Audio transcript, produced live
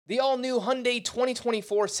The all-new Hyundai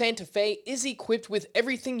 2024 Santa Fe is equipped with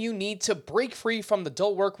everything you need to break free from the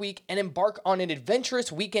dull work week and embark on an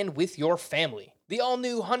adventurous weekend with your family. The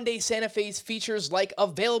all-new Hyundai Santa Fe's features like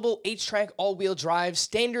available H-Track all-wheel drive,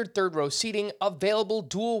 standard third-row seating, available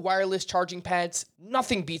dual wireless charging pads.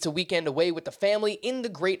 Nothing beats a weekend away with the family in the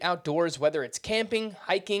great outdoors, whether it's camping,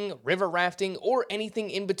 hiking, river rafting, or anything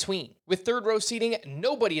in between. With third-row seating,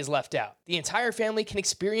 nobody is left out. The entire family can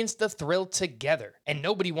experience the thrill together, and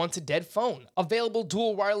nobody wants a dead phone. Available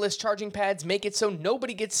dual wireless charging pads make it so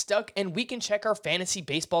nobody gets stuck, and we can check our fantasy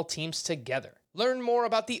baseball teams together. Learn more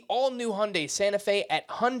about the all-new Hyundai Santa Fe at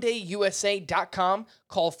HyundaiUSA.com.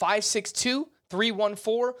 Call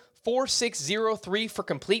 562-314-4603 for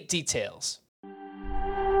complete details.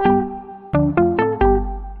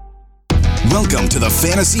 Welcome to the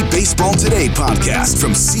Fantasy Baseball Today podcast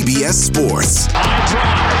from CBS Sports. High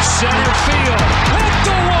drive, center field, hit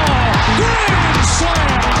the wall, grand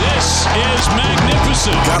slam. This is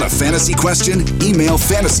magnificent. Got a fantasy question? Email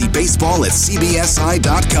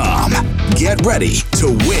fantasybaseball@cbsi.com. Get ready to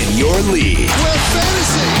win your league. Where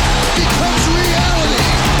fantasy becomes reality.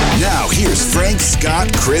 Now here's Frank,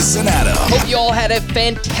 Scott, Chris, and Adam. Hope you all had a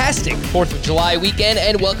fantastic 4th of July weekend,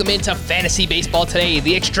 and welcome into Fantasy Baseball Today,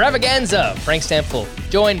 the extravaganza. Frank Stanfield,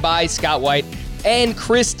 joined by Scott White and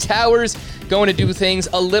Chris Towers, going to do things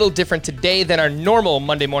a little different today than our normal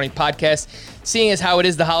Monday morning podcast. Seeing as how it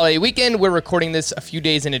is the holiday weekend, we're recording this a few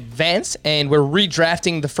days in advance, and we're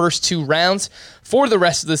redrafting the first 2 rounds for the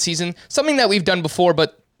rest of the season, something that we've done before,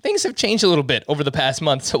 but things have changed a little bit over the past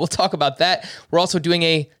month, so we'll talk about that. We're also doing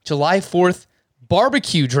a July 4th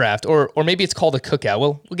barbecue draft, or maybe it's called a cookout.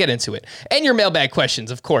 We'll get into it. And your mailbag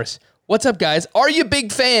questions, of course. What's up, guys? Are you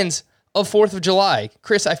big fans of 4th of July?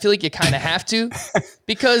 Chris, I feel like you kind of have to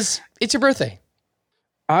because it's your birthday.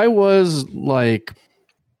 I was like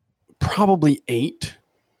probably 8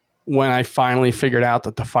 when I finally figured out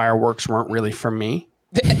that the fireworks weren't really for me.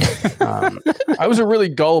 I was a really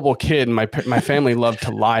gullible kid, and my family loved to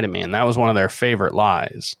lie to me, and that was one of their favorite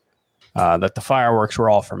lies, that the fireworks were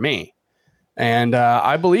all for me. And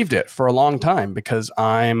I believed it for a long time because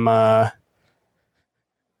I'm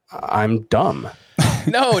dumb.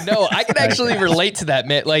 No, I can actually relate to that,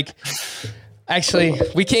 man. Like, actually,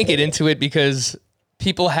 we can't get into it because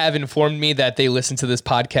people have informed me that they listen to this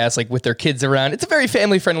podcast like with their kids around. It's a very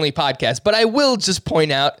family-friendly podcast, but I will just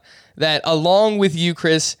point out that along with you,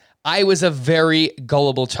 Chris, I was a very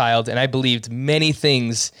gullible child, and I believed many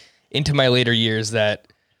things into my later years that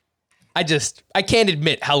I can't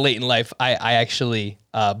admit how late in life I actually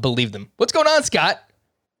believed them. What's going on, Scott?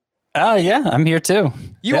 Oh, yeah, I'm here too.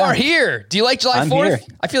 You are here. Do you like July 4th? Here.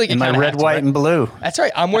 I feel like you in kind my of red, white, and blue. That's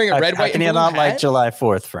right. I'm wearing a red, white, and blue hat. How can you not hat. like July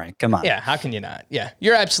 4th, Frank? Come on. Yeah, how can you not? Yeah,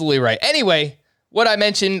 you're absolutely right. Anyway, what I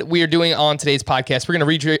mentioned we are doing on today's podcast, we're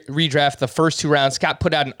going to redraft the first 2 rounds. Scott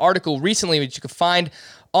put out an article recently which you can find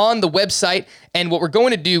on the website, and what we're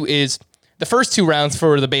going to do is the first 2 rounds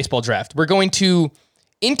for the baseball draft, we're going to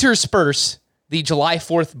intersperse the July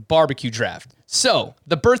 4th barbecue draft. So,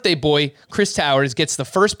 the birthday boy, Chris Towers, gets the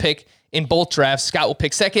first pick in both drafts. Scott will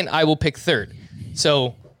pick second, I will pick third.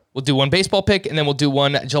 So, we'll do one baseball pick, and then we'll do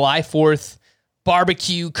one July 4th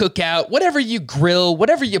barbecue, cookout, whatever you grill,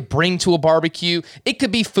 whatever you bring to a barbecue. It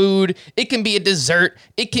could be food, it can be a dessert,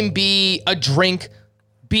 it can be a drink,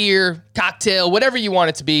 beer, cocktail, whatever you want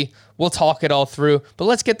it to be. We'll talk it all through. But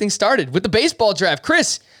let's get things started with the baseball draft.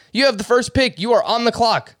 Chris, you have the first pick. You are on the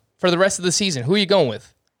clock for the rest of the season. Who are you going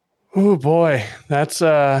with? Oh boy, that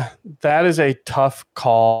is a tough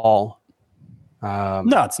call.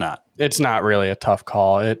 No, it's not. It's not really a tough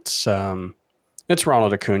call. It's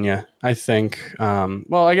Ronald Acuna, I think.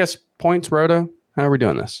 Well, I guess points, Roto. How are we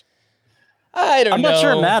doing this? I don't know. I'm not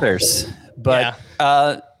sure it matters, but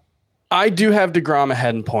I do have DeGrom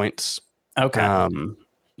ahead in points. Okay.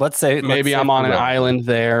 Let's say I'm on an island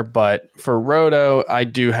there, but for Roto, I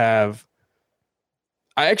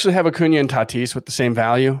actually have Acuna and Tatis with the same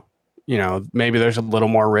value. You know, maybe there's a little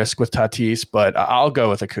more risk with Tatis, but I'll go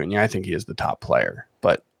with Acuna. I think he is the top player,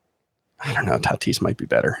 but I don't know. Tatis might be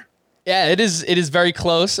better. Yeah, it is very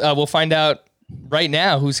close. We'll find out right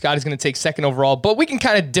now who Scott is going to take second overall, but we can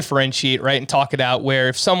kind of differentiate, right, and talk it out where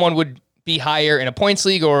if someone would be higher in a points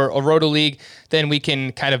league or a Roto league, then we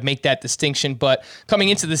can kind of make that distinction. But coming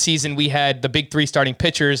into the season, we had the big 3 starting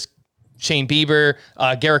pitchers, Shane Bieber,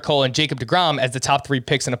 Gerrit Cole, and Jacob deGrom as the top 3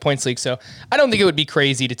 picks in a points league. So I don't think it would be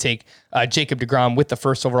crazy to take Jacob deGrom with the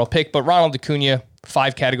first overall pick, but Ronald Acuna,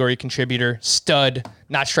 5 category contributor, stud,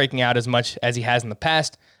 not striking out as much as he has in the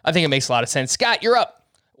past. I think it makes a lot of sense. Scott, you're up.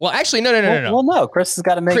 Well, actually, no. Well, no. Chris has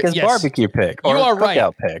got to make his barbecue pick or you are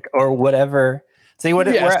cookout pick or whatever. See what?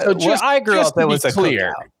 Where I grew up, it was a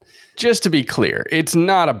cookout. Just to be clear, it's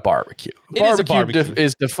not a barbecue. Barbecue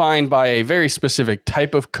is defined by a very specific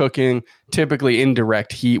type of cooking, typically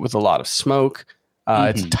indirect heat with a lot of smoke.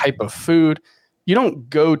 It's a type of food. You don't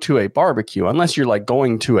go to a barbecue unless you're like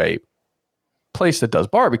going to a place that does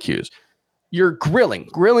barbecues. You're grilling.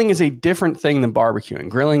 Grilling is a different thing than barbecuing.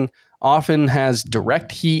 Grilling often has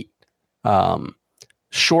direct heat,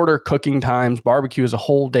 shorter cooking times. Barbecue is a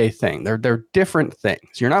whole day thing. They're different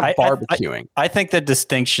things. You're not barbecuing. I think the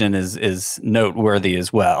distinction is noteworthy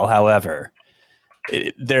as well. However,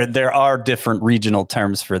 there are different regional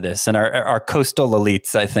terms for this, and our coastal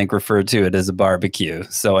elites, I think, refer to it as a barbecue.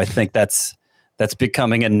 So I think that's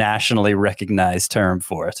becoming a nationally recognized term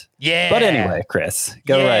for it. Yeah. But anyway, Chris,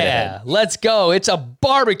 go right ahead. Let's go. It's a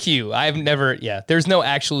barbecue. There's no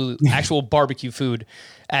actual barbecue food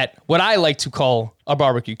at what I like to call a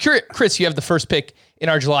barbecue. Chris, you have the first pick in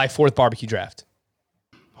our July 4th barbecue draft.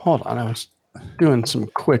 Hold on. I was doing some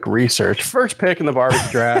quick research. First pick in the barbecue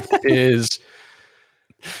draft is...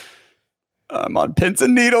 I'm on pins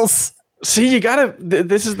and needles. See,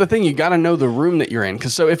 this is the thing. You got to know the room that you're in.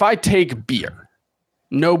 Because so if I take beer,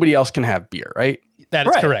 nobody else can have beer, right? That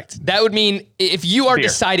is correct. That would mean if you are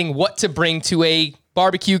deciding what to bring to a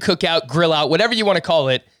barbecue, cookout, grill out, whatever you want to call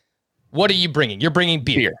it, what are you bringing? You're bringing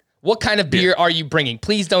beer. What kind of beer are you bringing?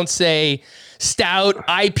 Please don't say stout,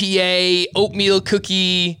 IPA, oatmeal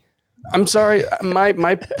cookie. I'm sorry.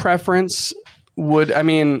 My preference would,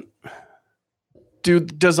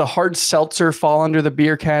 does a hard seltzer fall under the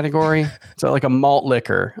beer category? So like a malt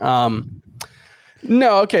liquor?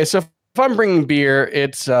 No. Okay. So if I'm bringing beer,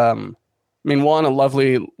 it's, a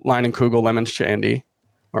lovely Leinenkugel lemon shandy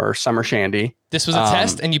or summer shandy. This was a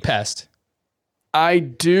test and you passed. I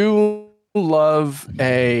do love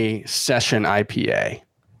a session IPA.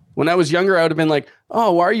 When I was younger, I would have been like,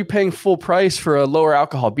 oh, why are you paying full price for a lower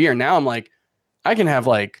alcohol beer? Now I'm like, I can have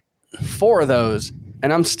like 4 of those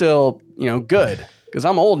and I'm still, good because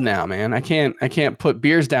I'm old now, man. I can't put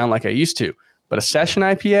beers down like I used to, but a session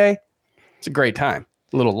IPA, it's a great time.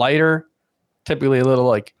 A little lighter, typically a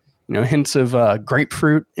little hints of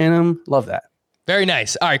grapefruit in them. Love that. Very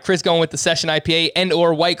nice. All right, Chris going with the session IPA and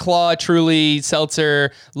or White Claw, Truly,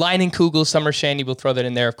 Seltzer, Leinenkugel, Summer Shandy. We'll throw that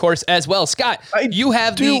in there, of course, as well. Scott, you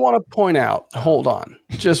have do want to point out, hold on,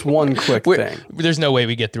 just one quick thing. There's no way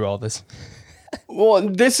we get through all this. Well,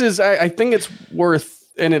 this is, I think it's worth,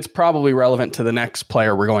 and it's probably relevant to the next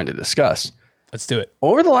player we're going to discuss. Let's do it.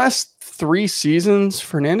 Over the last 3 seasons,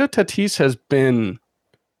 Fernando Tatis has been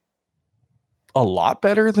a lot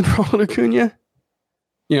better than Ronald Acuna.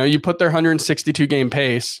 You put their 162 game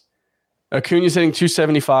pace. Acuna's hitting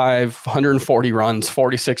 275, 140 runs,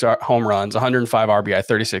 46 home runs, 105 RBI,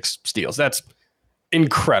 36 steals. That's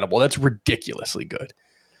incredible. That's ridiculously good.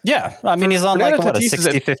 Yeah. He's on a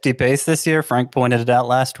 60-50 pace this year. Frank pointed it out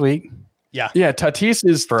last week. Yeah. Yeah. Tatis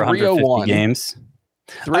is for 301 games.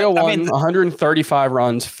 301, 135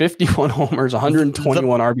 runs, 51 homers,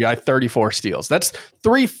 121 RBI, 34 steals. That's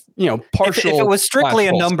 3, partial. If it was strictly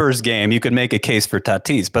a numbers game, you could make a case for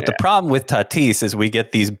Tatis. But the problem with Tatis is we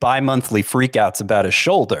get these bi-monthly freakouts about his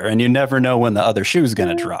shoulder, and you never know when the other shoe's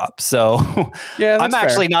going to drop. So I'm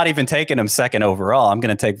actually not even taking him second overall. I'm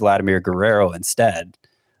going to take Vladimir Guerrero instead,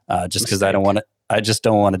 just because I just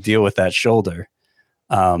don't want to deal with that shoulder.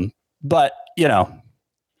 But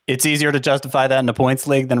it's easier to justify that in the points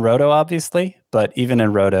league than Roto, obviously. But even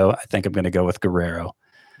in Roto, I think I'm going to go with Guerrero.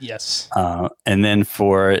 Yes. And then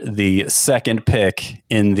for the second pick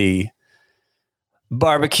in the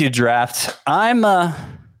barbecue draft, I'm going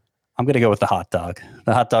to go with the hot dog.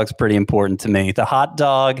 The hot dog's pretty important to me. The hot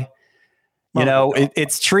dog,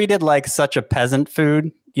 it's treated like such a peasant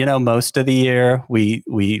food. Most of the year we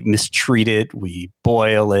mistreat it, we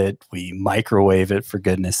boil it, we microwave it, for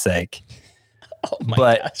goodness sake. Oh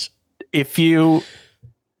my gosh. if you're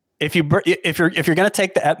going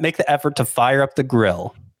to make the effort to fire up the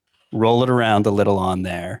grill, roll it around a little on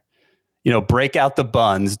there, break out the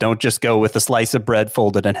buns. Don't just go with a slice of bread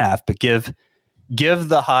folded in half, but give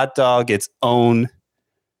the hot dog its own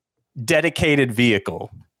dedicated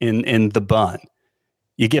vehicle in the bun.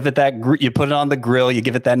 You give it you put it on the grill, you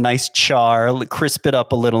give it that nice char, crisp it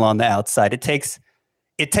up a little on the outside. It takes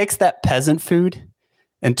that peasant food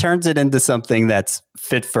and turns it into something that's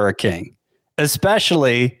fit for a king,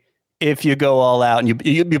 especially if you go all out and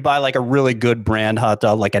you buy like a really good brand hot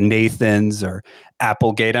dog, like a Nathan's or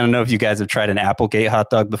Applegate. I don't know if you guys have tried an Applegate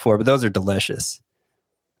hot dog before, but those are delicious.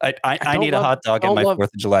 I need a hot dog at my 4th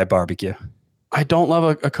of July barbecue. I don't love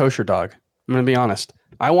a kosher dog. I'm going to be honest.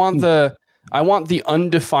 I want the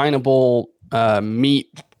undefinable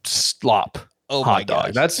meat slop. Oh my hot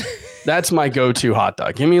dog. gosh. That's my go-to hot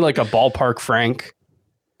dog. Give me like a Ballpark Frank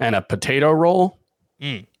and a potato roll.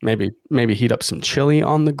 Maybe heat up some chili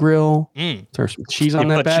on the grill. Throw some cheese on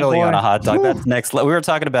that put bad chili boy. on a hot dog. That's next. We were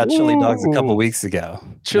talking about chili dogs a couple weeks ago.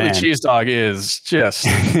 Chili Man. cheese dog is just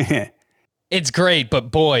It's great,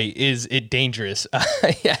 but boy, is it dangerous.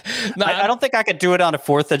 Yeah. No, I don't think I could do it on a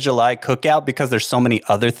 4th of July cookout because there's so many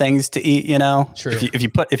other things to eat, you know? True.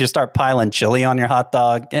 If you start piling chili on your hot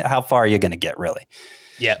dog, how far are you going to get, really?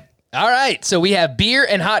 Yeah. All right. So we have beer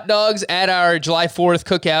and hot dogs at our July 4th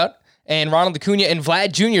cookout. And Ronald Acuna and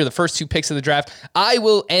Vlad Jr., the first 2 picks of the draft. I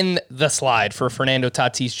will end the slide for Fernando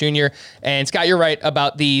Tatis Jr. And Scott, you're right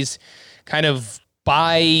about these kind of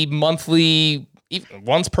bi-monthly, even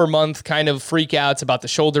once per month kind of freakouts about the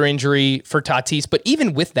shoulder injury for Tatis. But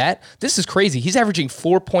even with that, this is crazy. He's averaging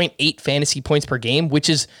 4.8 fantasy points per game, which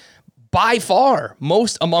is by far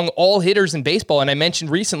most among all hitters in baseball. And I mentioned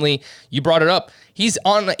recently, you brought it up, he's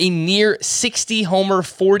on a near 60 homer,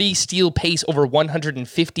 40 steal pace over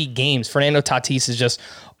 150 games. Fernando Tatis is just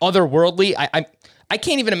otherworldly. I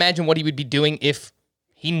can't even imagine what he would be doing if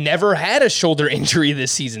he never had a shoulder injury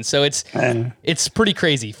this season. So it's pretty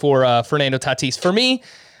crazy for Fernando Tatis. For me,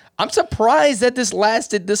 I'm surprised that this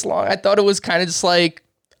lasted this long. I thought it was kind of just like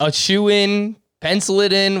a shoe-in, pencil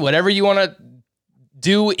it in, whatever you want to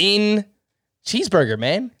do in cheeseburger,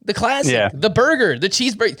 man. The classic, the burger, the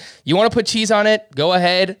cheeseburger. You want to put cheese on it? Go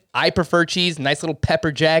ahead. I prefer cheese. Nice little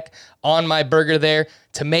pepper jack on my burger there.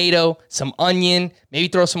 Tomato, some onion, maybe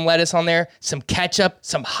throw some lettuce on there, some ketchup,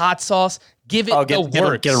 some hot sauce. Give it the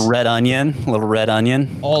works. Get a red onion, a little red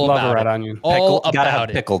onion. All love about a red it. onion. All Pickle, gotta have about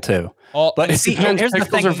it. pickle too. But see, Depends. here's the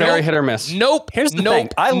Pickles thing. are very hit or miss. Nope. Here's the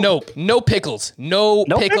nope. thing. Nope. No pickles. No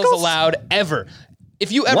pickles pickles? allowed ever.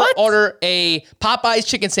 If you ever What? order a Popeyes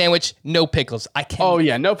chicken sandwich, no pickles. I can't. Oh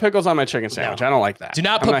yeah, no pickles on my chicken sandwich. I don't like that. Do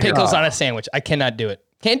not I'm put here pickles for on that. a sandwich. I cannot do it.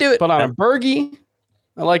 Can't do it. But on a burgie,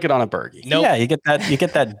 I like it on a burgie. Nope. Yeah, you get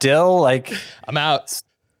that dill like I'm out.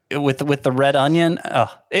 with the red onion.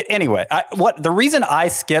 Anyway, the reason I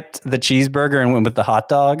skipped the cheeseburger and went with the hot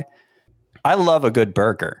dog, I love a good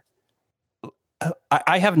burger.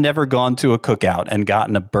 I have never gone to a cookout and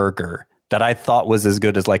gotten a burger that I thought was as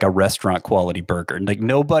good as like a restaurant quality burger. Like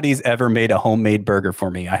nobody's ever made a homemade burger for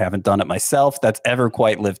me. I haven't done it myself. That's ever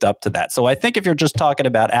quite lived up to that. So I think if you're just talking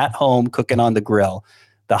about at home cooking on the grill,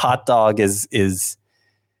 the hot dog is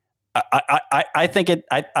I think it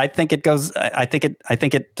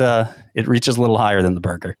reaches a little higher than the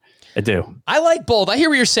burger. I do. I like both. I hear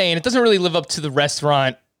what you're saying. It doesn't really live up to the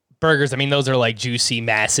restaurant burgers. I mean, those are like juicy,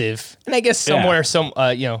 massive. And I guess someone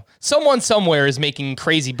somewhere is making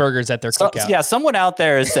crazy burgers at their cookout. Yeah, someone out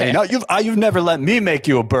there is saying, "No, you've never let me make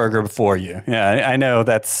you a burger before you." Yeah, I know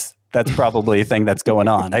that's probably a thing that's going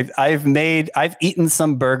on. I've eaten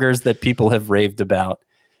some burgers that people have raved about,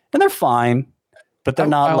 and they're fine, but they're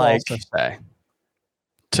not I'll like. also say,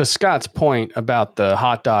 to Scott's point about the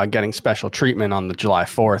hot dog getting special treatment on the July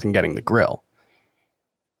 4th and getting the grill,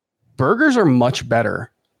 burgers are much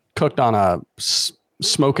better cooked on a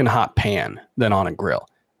smoking hot pan than on a grill.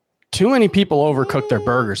 Too many people overcook their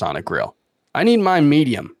burgers on a grill. I need mine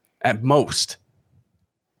medium at most.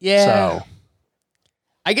 Yeah. So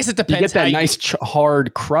I guess it you depends. get that nice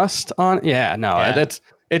hard crust on. Yeah, no, Yeah.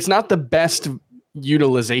 it's not the best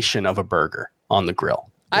utilization of a burger on the grill.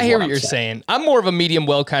 I hear what you're saying. I'm more of a medium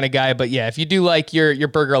well kind of guy, but yeah, if you do like your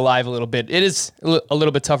burger alive a little bit, it is a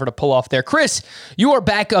little bit tougher to pull off there. Chris, you are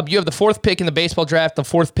back up. You have the 4th pick in the baseball draft, the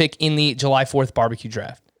 4th pick in the July 4th barbecue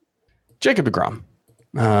draft. Jacob deGrom.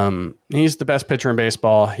 He's the best pitcher in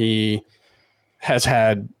baseball. He has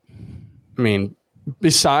had,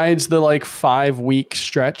 besides the 5-week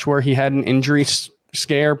stretch where he had an injury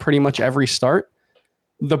scare pretty much every start,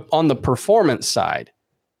 on the performance side,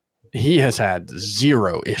 he has had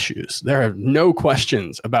zero issues. There are no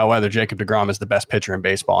questions about whether Jacob deGrom is the best pitcher in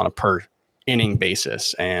baseball on a per inning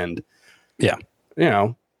basis. And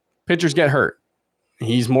pitchers get hurt.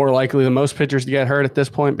 He's more likely than most pitchers to get hurt at this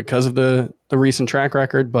point because of the recent track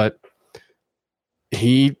record, but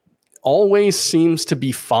he always seems to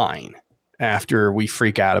be fine after we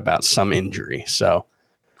freak out about some injury. So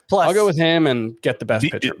Plus, I'll go with him and get the best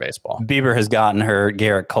pitcher in baseball. Bieber has gotten hurt.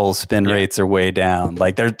 Garrett Cole's spin rates are way down.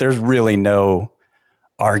 Like there's really no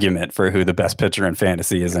argument for who the best pitcher in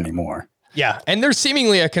fantasy is anymore. Yeah, and there's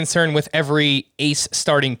seemingly a concern with every ace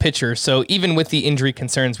starting pitcher. So even with the injury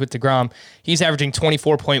concerns with deGrom, he's averaging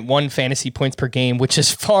 24.1 fantasy points per game, which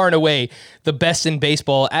is far and away the best in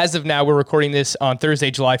baseball. As of now, we're recording this on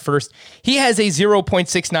Thursday, July 1st. He has a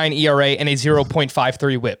 0.69 ERA and a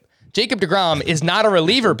 0.53 WHIP. Jacob deGrom is not a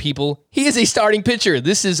reliever, people. He is a starting pitcher.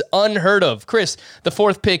 This is unheard of. Chris, the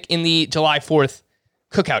 4th pick in the July 4th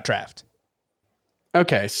cookout draft.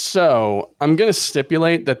 Okay, so I'm going to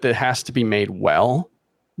stipulate that it has to be made well,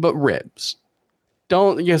 but ribs.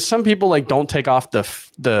 Some people like don't take off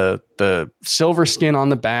the silver skin on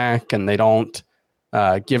the back, and they don't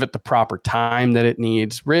give it the proper time that it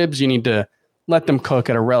needs. Ribs, you need to let them cook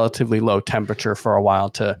at a relatively low temperature for a while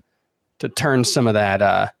to turn some of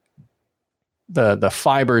that the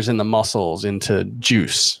fibers in the muscles into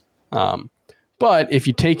juice. But if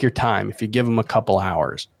you take your time, if you give them a couple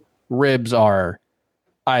hours, ribs are,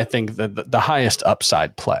 I think, the highest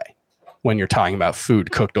upside play when you're talking about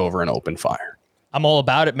food cooked over an open fire. I'm all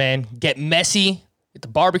about it, man. Get messy. Get the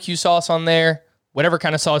barbecue sauce on there. Whatever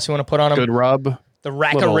kind of sauce you want to put on them. Good rub. The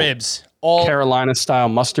rack of ribs. All Carolina style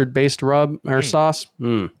mustard based rub or sauce.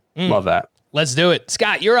 Love that. Let's do it.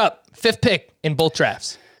 Scott, you're up. 5th pick in both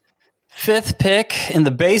drafts. 5th pick in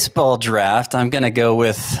the baseball draft, I'm going to go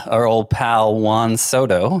with our old pal Juan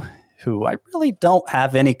Soto, who I really don't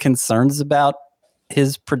have any concerns about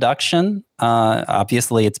his production.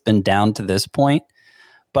 Obviously, it's been down to this point,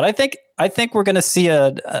 but I think we're going to see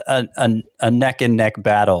a neck and neck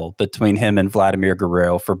battle between him and Vladimir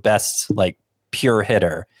Guerrero for best like pure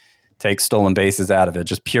hitter. Take stolen bases out of it,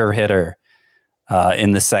 just pure hitter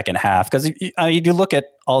in the second half. Because you look at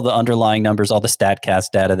all the underlying numbers, all the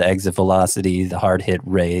StatCast data, the exit velocity, the hard hit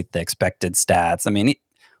rate, the expected stats. I mean,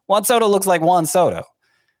 Juan Soto looks like Juan Soto.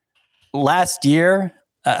 Last year,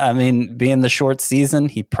 being the short season,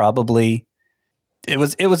 he probably it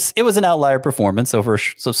was an outlier performance over a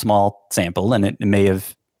small sample, and it may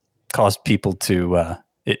have caused people to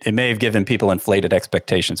it may have given people inflated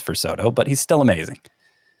expectations for Soto, but he's still amazing.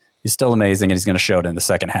 He's still amazing, and he's going to show it in the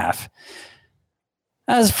second half.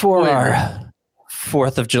 As for our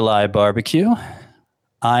 4th of July barbecue,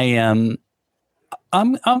 I'm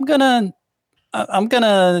gonna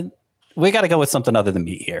we got to go with something other than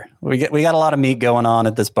meat here. We got a lot of meat going on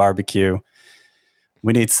at this barbecue.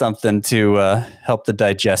 We need something to help the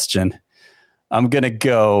digestion. I'm gonna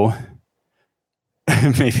go.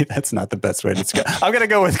 Maybe that's not the best way to describe. I'm gonna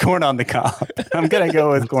go with corn on the cob.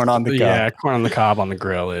 Yeah, corn on the cob on the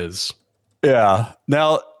grill is. Yeah.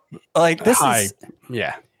 Now, like this is.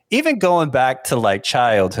 Yeah. Even going back to like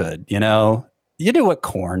childhood, you knew what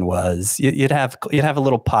corn was. You'd have a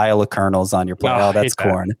little pile of kernels on your plate. Oh, that's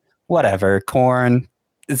corn. That. Whatever, corn.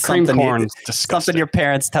 It's something your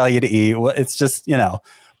parents tell you to eat. It's just,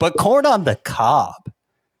 but corn on the cob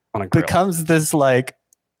becomes this like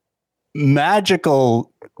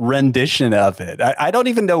magical rendition of it. I don't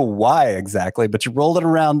even know why exactly, but you roll it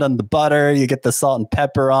around on the butter, you get the salt and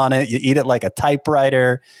pepper on it, you eat it like a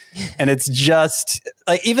typewriter, and it's just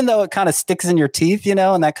like, even though it kind of sticks in your teeth,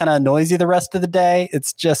 and that kind of annoys you the rest of the day,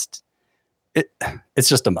 it's just a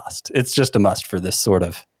must. It's just a must for this sort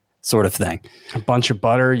of thing. A bunch of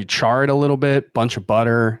butter, you char it a little bit, bunch of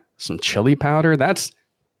butter, some chili powder.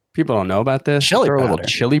 People don't know about this. Throw a little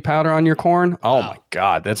chili powder on your corn. Oh my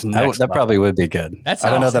God, that's next. That probably would be good. I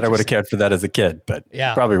don't know that I would have cared for that as a kid, but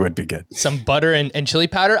yeah, probably would be good. Some butter and chili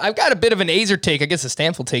powder. I've got a bit of an Azer take, I guess a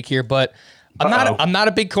Stanfield take here, but I'm not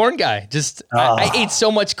a big corn guy. Just I ate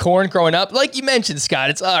so much corn growing up. Like you mentioned, Scott,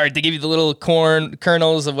 it's all right. They give you the little corn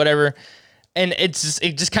kernels of whatever. And it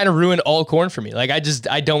just kind of ruined all corn for me. Like I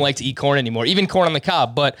don't like to eat corn anymore, even corn on the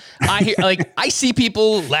cob. But I see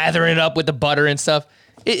people lathering it up with the butter and stuff.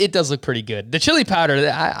 It does look pretty good. The chili powder,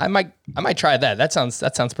 I might try that. That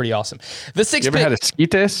sounds pretty awesome. The 6th pick. You ever had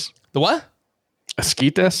esquites? The what?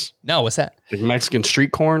 Esquites? No, what's that? Like Mexican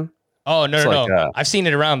street corn. Oh no. I've seen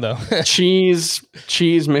it around though. cheese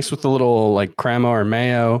mixed with a little like crema or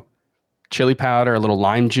mayo, chili powder, a little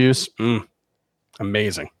lime juice.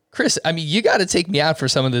 Amazing. Chris, you got to take me out for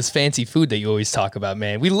some of this fancy food that you always talk about,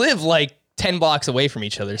 man. We live like 10 blocks away from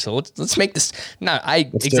each other, so let's make this. No,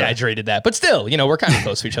 let's exaggerated that, but still, we're kind of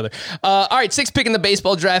close to each other. All right, 6th pick in the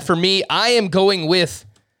baseball draft for me. I am going with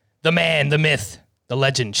the man, the myth, the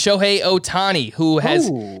legend, Shohei Ohtani, who has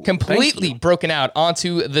completely broken out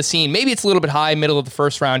onto the scene. Maybe it's a little bit high, middle of the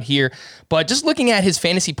first round here, but just looking at his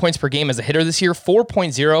fantasy points per game as a hitter this year,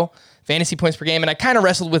 4.0 fantasy points per game, and I kind of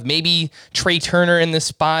wrestled with maybe Trey Turner in this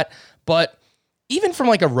spot, but even from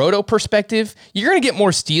like a roto perspective, you're going to get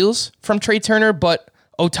more steals from Trey Turner, but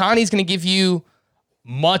Ohtani's going to give you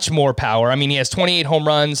much more power. He has 28 home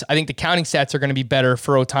runs. I think the counting stats are going to be better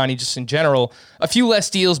for Ohtani just in general. A few less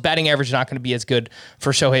steals, batting average not going to be as good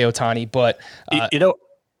for Shohei Ohtani, but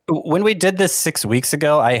when we did this 6 weeks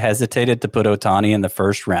ago, I hesitated to put Ohtani in the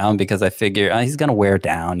first round because I figure he's going to wear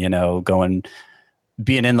down,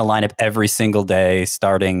 being in the lineup every single day,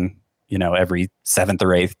 starting, every 7th or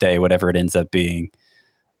 8th day, whatever it ends up being.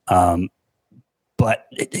 But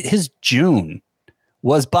his June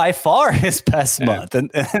was by far his best month,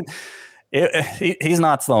 and he's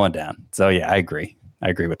not slowing down. So yeah, I agree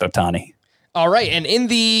with Ohtani. All right, and in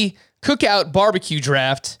the Cookout barbecue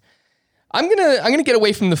draft, I'm gonna get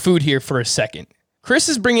away from the food here for a second. Chris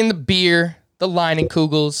is bringing the beer, the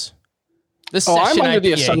Leinenkugels, the I'm Session under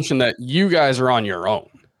the IPA. assumption that you guys are on your own.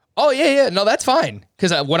 Oh yeah, no, that's fine.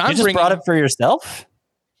 Because what I'm You just bringing, brought it for yourself?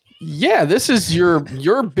 Yeah, this is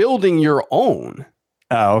you're building your own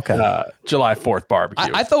Oh, okay. July 4th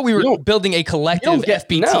barbecue. I thought we were building a collective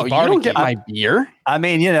FBT barbecue. you don't get my beer. I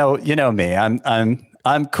mean, you know me.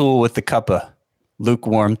 I'm cool with the cup of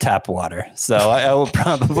lukewarm tap water. So I will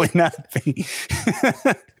probably not be.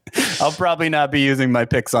 I'll probably not be using my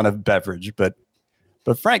picks on a beverage, but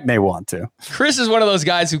Frank may want to. Chris is one of those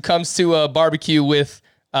guys who comes to a barbecue with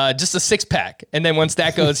just a 6-pack, and then once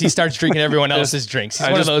that goes, he starts drinking everyone else's drinks. He's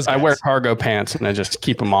one of those guys. I wear cargo pants and I just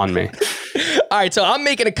keep them on me. All right, so I'm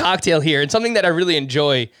making a cocktail here, and something that I really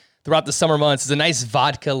enjoy throughout the summer months is a nice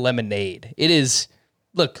vodka lemonade. It is,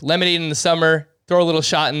 look, lemonade in the summer, throw a little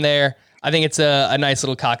shot in there. I think it's a nice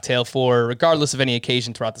little cocktail for regardless of any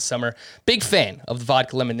occasion throughout the summer. Big fan of the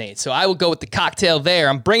vodka lemonade. So I will go with the cocktail there.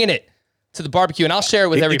 I'm bringing it to the barbecue, and I'll share it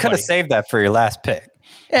with everybody. You could have saved that for your last pick.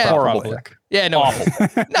 Yeah, Horrible probably. pick. Yeah, no.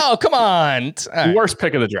 No, come on. All right. Worst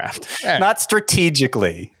pick of the draft. Not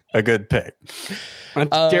strategically a good pick.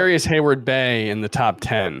 Darius Hayward Bay in the top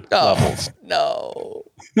 10 levels. No.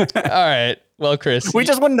 All right. Well, Chris. We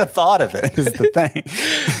just wouldn't have thought of it, is the thing.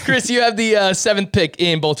 Chris, you have the 7th pick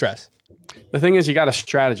in both drafts. The thing is, you got to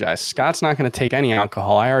strategize. Scott's not going to take any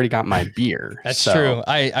alcohol. I already got my beer. That's true.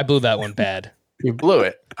 I blew that one bad. You blew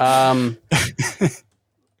it.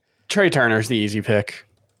 Trey Turner's the easy pick,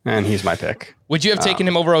 and he's my pick. Would you have taken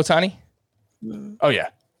him over Ohtani? Oh, yeah.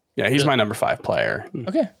 Yeah, he's my number 5 player.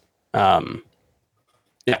 Okay. Yeah,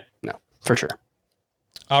 no, for sure.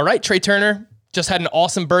 All right. Trey Turner just had an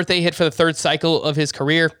awesome birthday hit for the 3rd cycle of his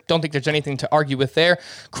career. Don't think there's anything to argue with there.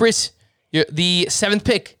 Chris, the 7th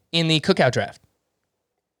pick in the Cookout draft.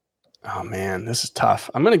 Oh, man, this is tough.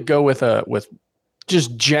 I'm going to go with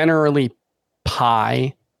just generally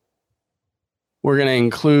pie. We're going to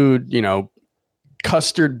include,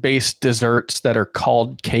 custard-based desserts that are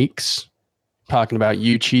called cakes. Talking about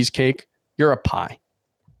you, cheesecake. You're a pie.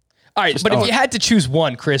 All right, but if you had to choose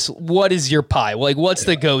one, Chris, what is your pie? Like, what's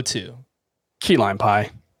the go-to? Key lime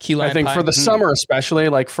pie. Key lime pie? I think for the summer especially,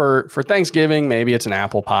 like for Thanksgiving, maybe it's an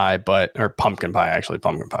apple pie, or pumpkin pie,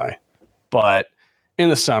 pumpkin pie. But in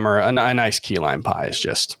the summer, a nice key lime pie is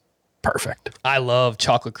just perfect. I love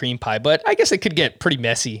chocolate cream pie, but I guess it could get pretty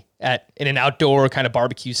messy in an outdoor kind of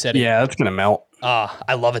barbecue setting. Yeah, that's going to melt.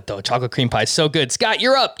 I love it, though. Chocolate cream pie is so good. Scott,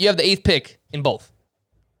 you're up. You have the 8th pick in both.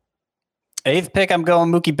 8th pick, I'm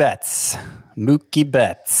going Mookie Betts. Mookie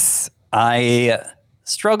Betts. I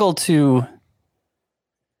struggle to...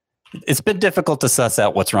 It's been difficult to suss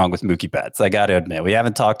out what's wrong with Mookie Betts. I got to admit, we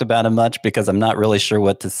haven't talked about him much because I'm not really sure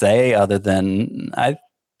what to say other than I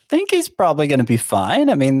think he's probably going to be fine.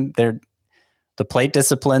 I mean, the plate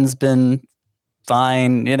discipline's been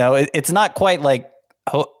fine. It's not quite like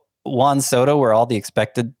Juan Soto where all the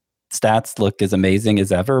expected stats look as amazing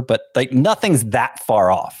as ever, but like nothing's that far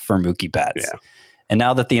off for Mookie Betts. Yeah. And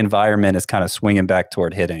now that the environment is kind of swinging back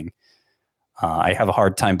toward hitting, I have a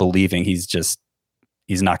hard time believing he's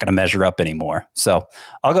not going to measure up anymore. So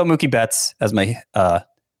I'll go Mookie Betts as my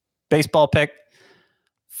baseball pick.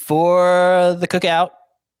 For the Cookout,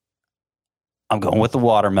 I'm going with the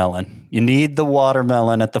watermelon. You need the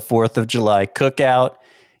watermelon at the 4th of July Cookout.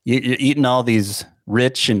 You're eating all these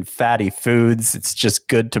rich and fatty foods. It's just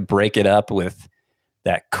good to break it up with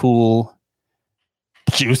that cool,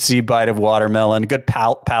 juicy bite of watermelon. Good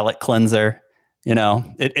palate cleanser.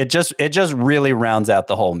 It just really rounds out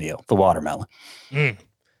the whole meal. The watermelon.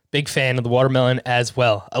 Big fan of the watermelon as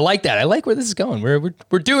well. I like that. I like where this is going.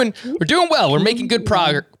 We're doing well. We're making good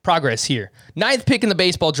progress here. 9th pick in the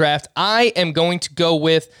baseball draft. I am going to go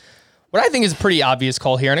with what I think is a pretty obvious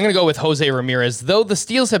call here, and I'm going to go with Jose Ramirez. Though the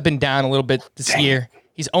steals have been down a little bit this year,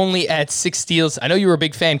 he's only at 6 steals. I know you were a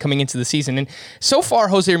big fan coming into the season, and so far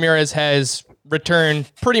Jose Ramirez has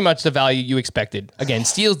returned pretty much the value you expected. Again,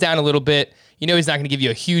 steals down a little bit. He's not going to give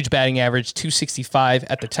you a huge batting average, 265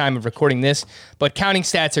 at the time of recording this, but counting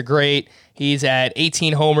stats are great. He's at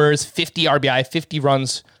 18 homers, 50 RBI,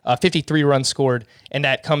 53 runs scored, and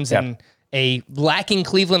that comes in a lacking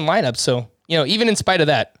Cleveland lineup. So, even in spite of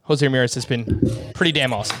that, Jose Ramirez has been pretty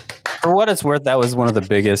damn awesome. For what it's worth, that was one of the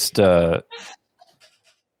biggest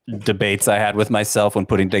debates I had with myself when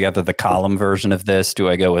putting together the column version of this. Do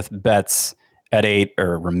I go with Betts at 8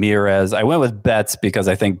 or Ramirez. I went with Betts because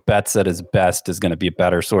I think Betts at his best is going to be a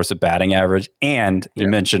better source of batting average. And you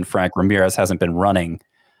mentioned Frank Ramirez hasn't been running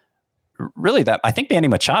really that. I think Manny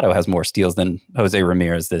Machado has more steals than Jose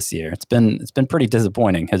Ramirez this year. It's been pretty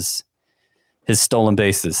disappointing. His stolen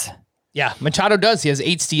bases. Yeah, Machado does. He has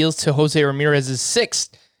 8 steals to Jose Ramirez's 6.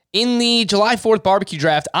 In the July 4th barbecue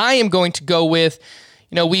draft, I am going to go with,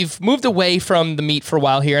 we've moved away from the meat for a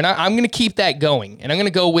while here, and I'm going to keep that going. And I'm going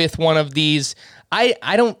to go with one of these. I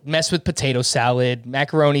don't mess with potato salad,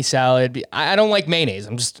 macaroni salad. I don't like mayonnaise.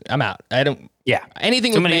 I'm out. I don't. Yeah.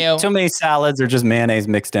 Anything with mayo. Too many salads or just mayonnaise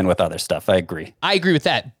mixed in with other stuff. I agree with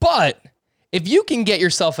that. But if you can get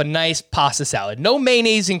yourself a nice pasta salad, no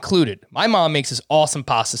mayonnaise included. My mom makes this awesome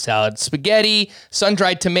pasta salad. Spaghetti,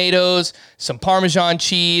 sun-dried tomatoes, some Parmesan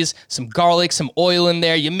cheese, some garlic, some oil in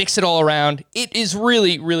there. You mix it all around. It is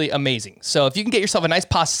really, really amazing. So if you can get yourself a nice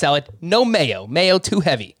pasta salad, no mayo. Mayo too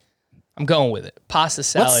heavy. I'm going with it. Pasta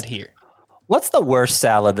salad here. What's the worst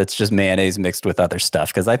salad that's just mayonnaise mixed with other stuff?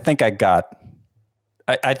 Because I think I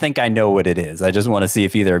think I know what it is. I just want to see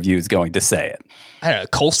if either of you is going to say it. I don't know.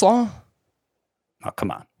 Coleslaw? Oh,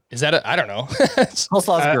 come on. Is that I don't know.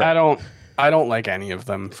 Coleslaw's great. I don't like any of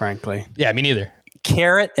them, frankly. Yeah, me neither.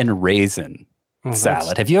 Carrot and raisin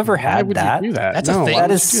salad. Have you ever had that? You do that? That's a thing.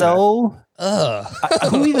 That is so.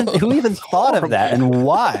 Who even thought of that and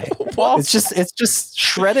why? It's just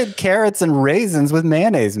shredded carrots and raisins with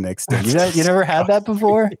mayonnaise mixed in. You never had that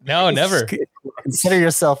before? No, never. Consider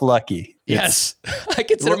yourself lucky. Yes, I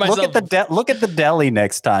consider myself. Look at the deli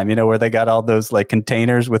next time. Where they got all those like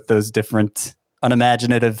containers with those different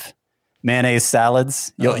unimaginative mayonnaise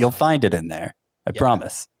salads. You'll find it in there. I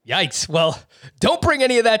promise. Yikes. Well, don't bring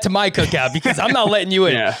any of that to my cookout because I'm not letting you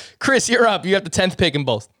in. Yeah. Chris, you're up. You have the 10th pick in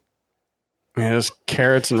both. Yeah, there's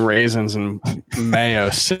carrots and raisins and mayo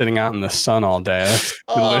sitting out in the sun all day. That's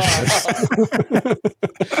delicious.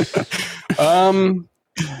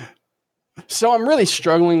 So I'm really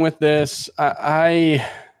struggling with this.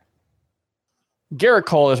 Garrett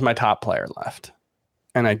Cole is my top player left,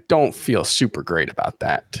 and I don't feel super great about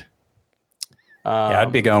that.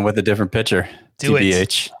 I'd be going with a different pitcher. Do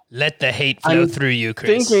TBH. it. Let the hate flow through you,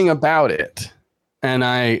 Chris. Thinking about it, and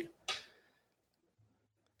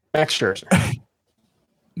Max Scherzer.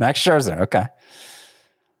 Max Scherzer, okay.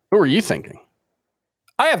 Who are you thinking?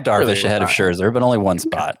 I have Darvish ahead of Scherzer, but only one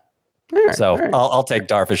spot. All right. I'll take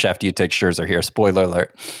Darvish after you take Scherzer here. Spoiler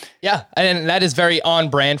alert. Yeah, and that is very on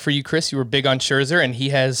brand for you, Chris. You were big on Scherzer, and he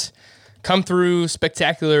has come through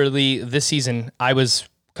spectacularly this season. I was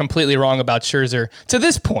completely wrong about Scherzer to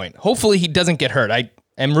this point. Hopefully he doesn't get hurt. I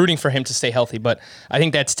am rooting for him to stay healthy, but I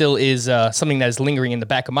think that still is something that is lingering in the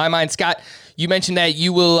back of my mind. Scott, you mentioned that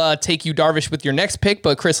you will take you Darvish with your next pick,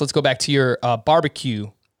 but Chris, let's go back to your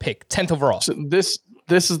barbecue pick, 10th overall. So this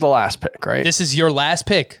is the last pick, right? This is your last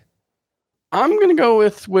pick. I'm gonna go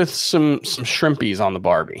with some shrimpies on the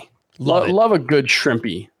Barbie. Love a good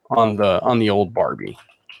shrimpy on the old Barbie.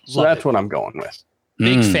 So that's what I'm going with.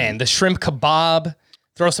 Big fan. The shrimp kebab.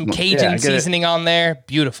 Throw some Cajun seasoning on there.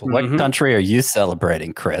 Beautiful. What country are you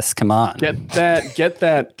celebrating, Chris? Come on. Get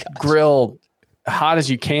that grill hot as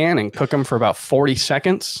you can and cook them for about 40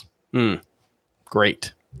 seconds.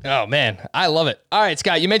 Great. Oh, man. I love it. All right,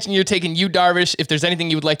 Scott, you mentioned you're taking Yu Darvish. If there's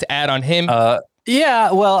anything you would like to add on him.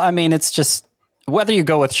 Yeah, well, I mean, it's just whether you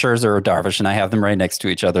go with Scherzer or Darvish, and I have them right next to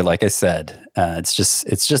each other, like I said, it's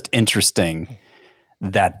just interesting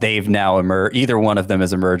that they've now emerged. Either one of them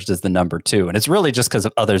has emerged as the number 2. And it's really just because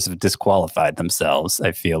others have disqualified themselves.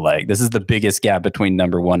 I feel like this is the biggest gap between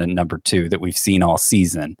number 1 and number 2 that we've seen all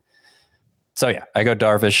season. So yeah, I go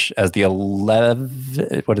Darvish as the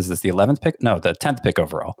 11th. What is this? The 11th pick? No, the 10th pick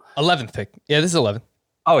overall. 11th pick. Yeah, this is 11th.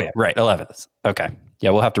 Oh yeah, right. 11th. Okay. Yeah,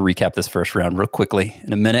 we'll have to recap this first round real quickly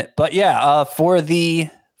in a minute. But yeah, for the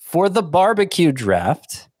barbecue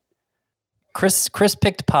draft, Chris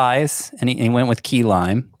picked pies and he went with key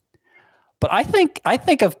lime. But I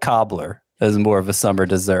think of cobbler as more of a summer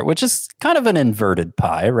dessert, which is kind of an inverted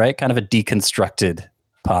pie, right? Kind of a deconstructed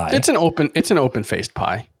pie. It's an open-faced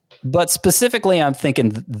pie. But specifically, I'm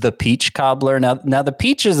thinking the peach cobbler. Now the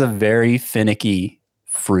peach is a very finicky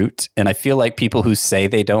fruit, and I feel like people who say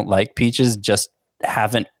they don't like peaches just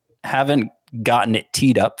haven't gotten it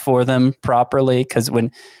teed up for them properly. Because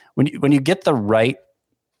when you get the right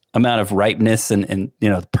amount of ripeness and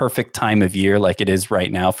the perfect time of year like it is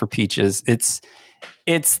right now for peaches, it's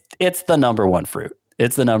the number one fruit.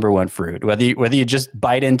 It's the number one fruit. Whether you just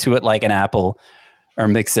bite into it like an apple or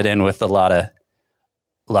mix it in with a lot of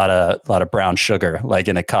brown sugar like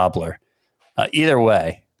in a cobbler, either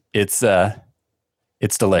way, it's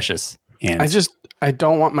delicious. And I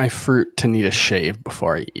don't want my fruit to need a shave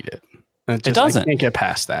before I eat it. It doesn't. I can't get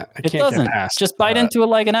past that. It doesn't. Just bite into it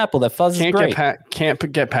like an apple. That fuzz is great.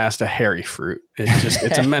 Can't get past a hairy fruit.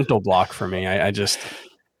 It's a mental block for me.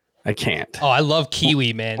 I can't. Oh, I love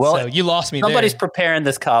kiwi, man. Well, so you lost me Somebody's there. preparing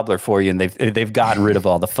this cobbler for you, and they've gotten rid of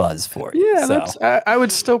all the fuzz for you. Yeah, I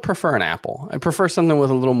would still prefer an apple. I prefer something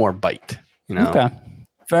with a little more bite. Okay,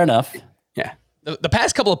 fair enough. Yeah. The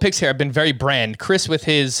past couple of picks here have been very brand. Chris with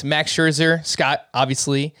his Max Scherzer, Scott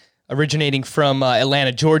obviously originating from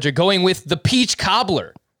Atlanta, Georgia, going with the peach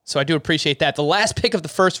cobbler. So I do appreciate that. The last pick of the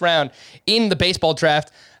first round in the baseball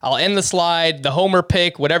draft. I'll end the slide, the homer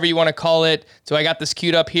pick, whatever you want to call it. So I got this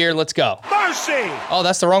queued up here. Let's go. Mercy! Oh,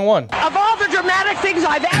 that's the wrong one. Of all the dramatic things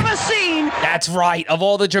I've ever seen. That's right. Of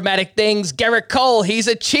all the dramatic things, Gerrit Cole, he's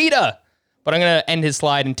a cheetah. But I'm going to end his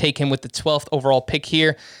slide and take him with the 12th overall pick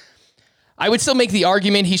here. I would still make the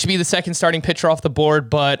argument he should be the second starting pitcher off the board,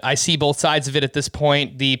 but I see both sides of it at this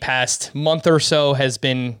point. The past month or so has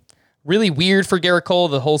been really weird for Gerrit Cole,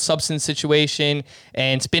 the whole substance situation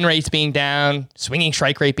and spin rates being down, swinging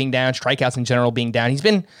strike rate being down, strikeouts in general being down. He's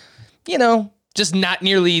been, just not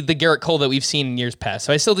nearly the Gerrit Cole that we've seen in years past.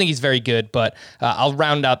 So I still think he's very good, but I'll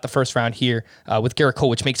round out the first round here with Gerrit Cole,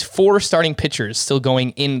 which makes 4 starting pitchers still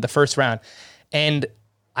going in the first round. And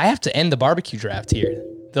I have to end the barbecue draft here.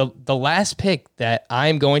 The last pick that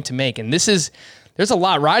I'm going to make, and there's a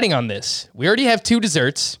lot riding on this. We already have 2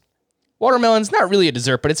 desserts. Watermelon's not really a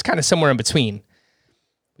dessert, but it's kind of somewhere in between.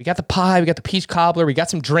 We got the pie, we got the peach cobbler, we got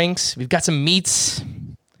some drinks, we've got some meats.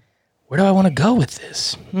 Where do I want to go with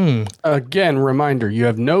this? Again, reminder, you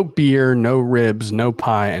have no beer, no ribs, no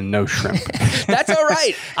pie, and no shrimp. That's all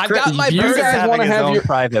right. I've got my If you guys want to have your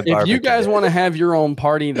private If barbecue. you guys want to have your own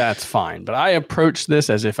party, that's fine. But I approach this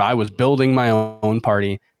as if I was building my own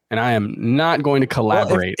party, and I am not going to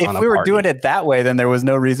collaborate on a party. If we were doing it that way, then there was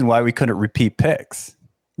no reason why we couldn't repeat picks.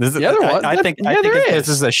 I think this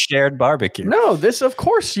is a shared barbecue. No, of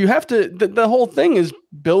course, you have to. The whole thing is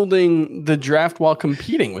building the draft while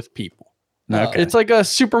competing with people. Okay. It's like a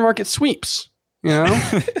supermarket sweeps,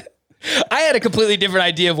 I had a completely different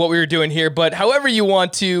idea of what we were doing here, but however you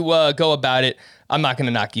want to go about it, I'm not going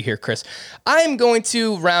to knock you here, Chris. I'm going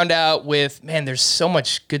to round out with, there's so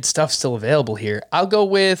much good stuff still available here. I'll go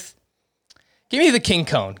with, give me the King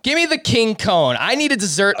Cone. Give me the King Cone. I need a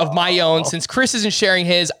dessert of my own since Chris isn't sharing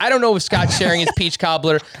his. I don't know if Scott's sharing his peach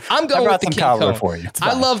cobbler. I'm going with the King Cone. For you.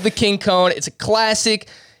 I love the King Cone. It's a classic.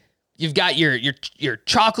 You've got your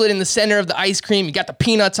chocolate in the center of the ice cream. You got the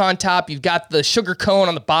peanuts on top. You've got the sugar cone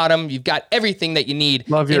on the bottom. You've got everything that you need.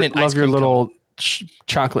 Love your little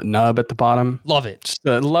chocolate nub at the bottom. Love it. Just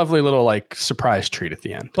a lovely little surprise treat at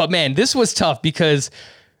the end. But man, this was tough because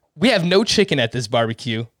we have no chicken at this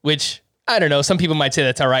barbecue, which I don't know. Some people might say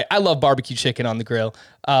that's all right. I love barbecue chicken on the grill.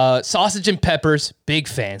 Sausage and peppers, big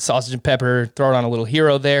fan. Sausage and pepper, throw it on a little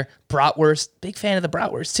hero there. Bratwurst, big fan of the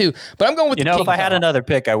bratwurst too. But I'm going with the King if I had Cone. another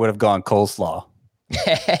pick, I would have gone coleslaw.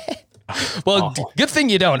 Well, good thing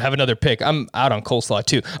you don't have another pick. I'm out on coleslaw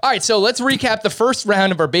too. All right, so let's recap the first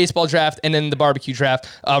round of our baseball draft and then the barbecue draft.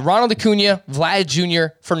 Ronald Acuna, Vlad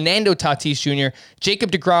Jr., Fernando Tatis Jr.,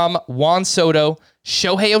 Jacob deGrom, Juan Soto,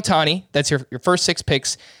 Shohei Ohtani. That's your first 6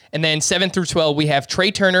 picks. And then 7 through 12, we have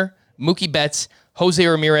Trey Turner, Mookie Betts, Jose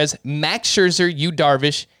Ramirez, Max Scherzer, Yu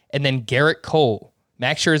Darvish, and then Gerrit Cole.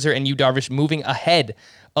 Max Scherzer and Yu Darvish moving ahead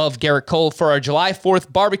of Gerrit Cole for our July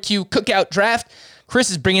 4th barbecue cookout draft. Chris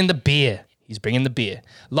is bringing the beer. He's bringing the beer.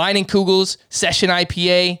 Leinenkugels, Session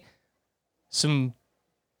IPA, some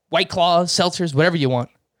White Claws, seltzers, whatever you want.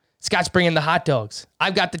 Scott's bringing the hot dogs.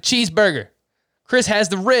 I've got the cheeseburger. Chris has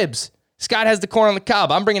the ribs. Scott has the corn on the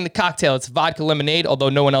cob. I'm bringing the cocktail. It's vodka lemonade, although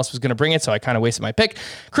no one else was going to bring it, so I kind of wasted my pick.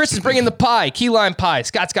 Chris is bringing the pie, key lime pie.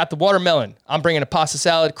 Scott's got the watermelon. I'm bringing a pasta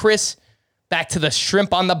salad. Chris, back to the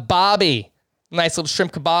shrimp on the bobby. Nice little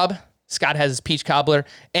shrimp kebab. Scott has his peach cobbler.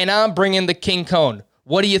 And I'm bringing the King Cone.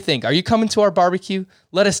 What do you think? Are you coming to our barbecue?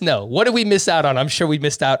 Let us know. What did we miss out on? I'm sure we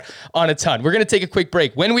missed out on a ton. We're going to take a quick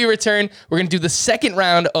break. When we return, we're going to do the second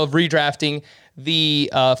round of redrafting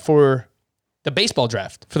for the baseball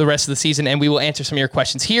draft for the rest of the season, and we will answer some of your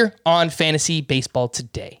questions here on Fantasy Baseball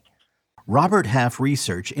Today. Robert Half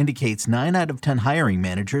research indicates 9 out of 10 hiring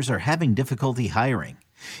managers are having difficulty hiring.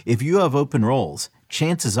 If you have open roles,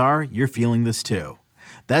 chances are you're feeling this too.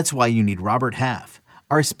 That's why you need Robert Half.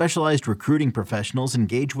 Our specialized recruiting professionals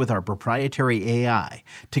engage with our proprietary AI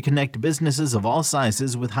to connect businesses of all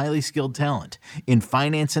sizes with highly skilled talent in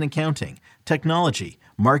finance and accounting, technology,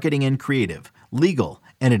 marketing and creative, legal,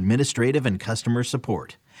 and administrative and customer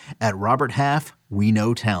support. At Robert Half, we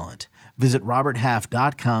know talent. Visit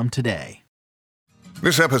roberthalf.com today.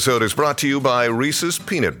 This episode is brought to you by Reese's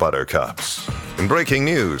Peanut Butter Cups. In breaking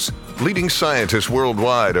news, Leading scientists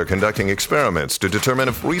worldwide are conducting experiments to determine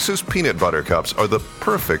if Reese's Peanut Butter Cups are the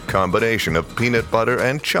perfect combination of peanut butter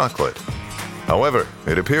and chocolate. However,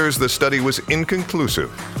 it appears the study was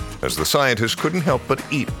inconclusive, as the scientists couldn't help but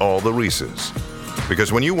eat all the Reese's.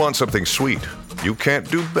 Because when you want something sweet, you can't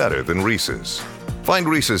do better than Reese's. Find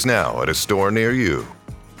Reese's now at a store near you.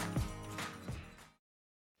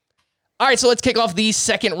 All right, so let's kick off the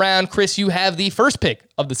second round. Chris, you have the first pick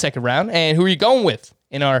of the second round, and who are you going with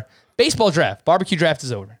in our baseball draft? Barbecue draft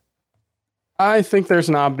is over. I think there's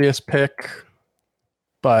an obvious pick,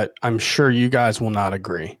 but I'm sure you guys will not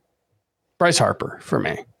agree. Bryce Harper for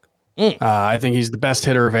me. I think he's the best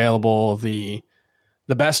hitter available, the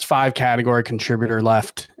best 5 category contributor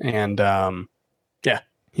left, and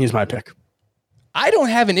he's my pick. I don't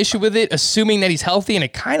have an issue with it, assuming that he's healthy, and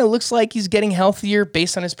it kind of looks like he's getting healthier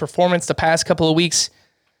based on his performance the past couple of weeks.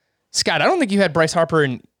 Scott, I don't think you had Bryce Harper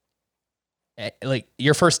in like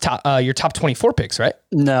your top 24 picks, right?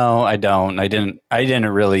 No, I don't. I didn't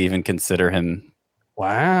really even consider him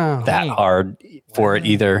that hard for it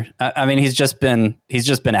either. I mean, he's just been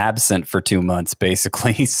absent for 2 months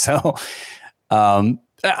basically. So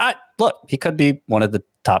look, he could be one of the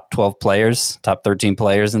top 12 players, top 13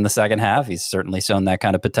 players in the second half. He's certainly shown that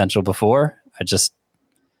kind of potential before.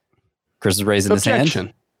 Chris is raising his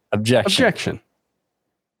hand. Objection.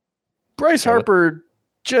 Bryce Harper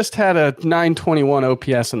just had a 921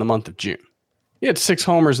 OPS in the month of June. He had 6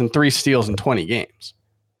 homers and 3 steals in 20 games.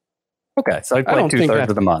 Okay, so he played 2/3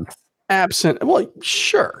 of the month. Absent. Well,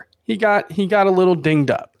 sure. He got a little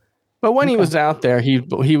dinged up. But when he was out there, he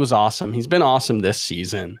was awesome. He's been awesome this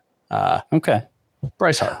season.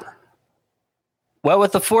 Bryce Harper. Well,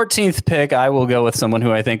 with the 14th pick, I will go with someone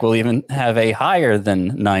who I think will even have a higher than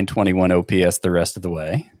 921 OPS the rest of the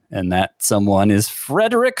way. And that someone is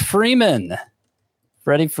Frederick Freeman.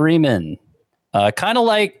 Freddie Freeman. Kind of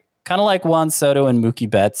like Juan Soto and Mookie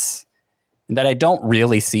Betts, in that I don't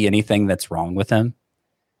really see anything that's wrong with him.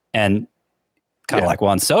 And kind of like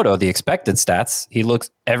Juan Soto, the expected stats, he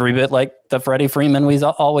looks every bit like the Freddie Freeman we've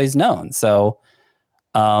always known. So,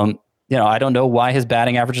 I don't know why his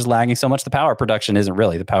batting average is lagging so much. The power production isn't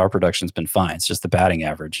really. The power production's been fine. It's just the batting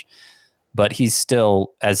average. But he's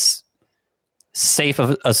still as safe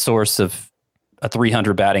of a source of a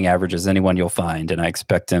 300 batting average as anyone you'll find. And I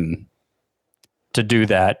expect him to do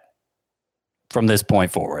that from this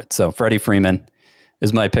point forward. So Freddie Freeman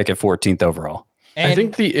is my pick at 14th overall. I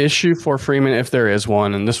think the issue for Freeman, if there is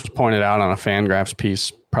one, and this was pointed out on a Fangraphs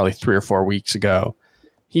piece probably 3 or 4 weeks ago,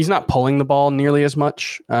 he's not pulling the ball nearly as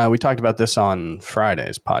much. We talked about this on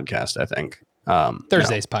Friday's podcast, I think.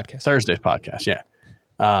 Thursday's podcast, yeah.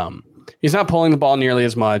 He's not pulling the ball nearly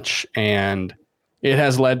as much, and it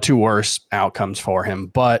has led to worse outcomes for him.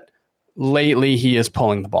 But lately, he is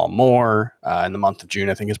pulling the ball more. In the month of June,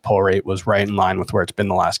 I think his pull rate was right in line with where it's been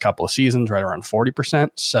the last couple of seasons, right around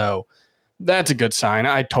 40%. So that's a good sign.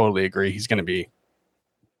 I totally agree. He's going to be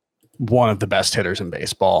one of the best hitters in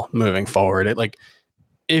baseball moving forward.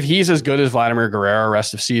 If he's as good as Vladimir Guerrero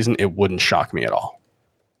rest of season, it wouldn't shock me at all.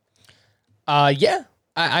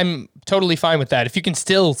 I'm totally fine with that. If you can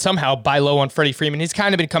still somehow buy low on Freddie Freeman, he's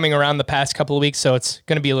kind of been coming around the past couple of weeks, so it's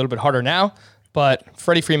going to be a little bit harder now. But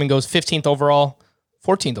Freddie Freeman goes 15th overall,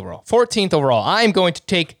 14th overall. I'm going to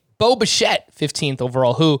take Bo Bichette, 15th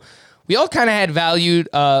overall, who we all kind of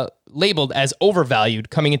had labeled as overvalued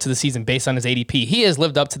coming into the season based on his ADP. He has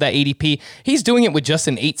lived up to that ADP. He's doing it with just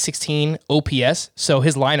an 816 OPS, so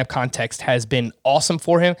his lineup context has been awesome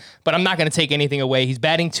for him, but I'm not going to take anything away. He's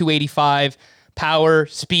batting 285, power,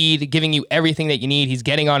 speed, giving you everything that you need. He's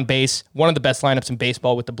getting on base. One of the best lineups in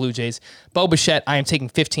baseball with the Blue Jays. Bo Bichette, I am taking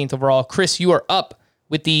 15th overall. Chris, you are up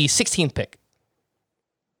with the 16th pick.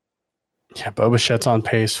 Yeah, Bo Bichette's on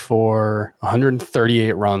pace for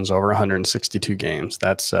 138 runs over 162 games.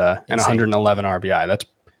 That's and 111 RBI. That's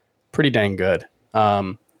pretty dang good.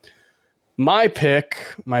 My pick,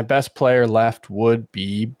 my best player left would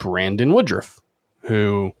be Brandon Woodruff,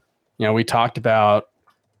 who, we talked about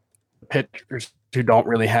pitchers who don't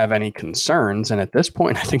really have any concerns. And at this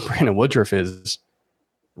point, I think Brandon Woodruff is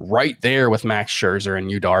right there with Max Scherzer and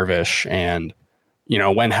Yu Darvish and,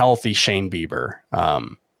 when healthy, Shane Bieber.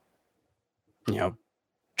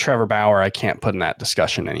 Trevor Bauer, I can't put in that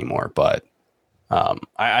discussion anymore, but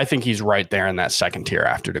I think he's right there in that second tier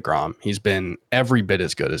after DeGrom. He's been every bit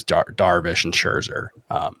as good as Darvish and Scherzer.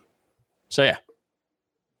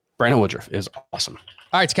 Brandon Woodruff is awesome.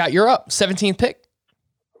 All right, Scott, you're up. 17th pick.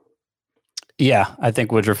 Yeah, I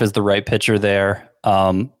think Woodruff is the right pitcher there.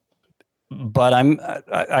 But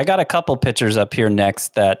I got a couple pitchers up here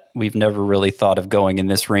next that we've never really thought of going in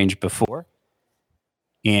this range before.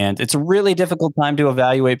 And it's a really difficult time to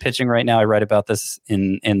evaluate pitching right now. I write about this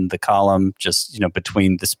in the column, just,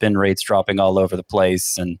 between the spin rates dropping all over the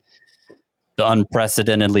place and the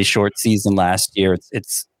unprecedentedly short season last year.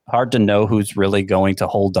 It's hard to know who's really going to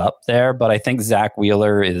hold up there, but I think Zach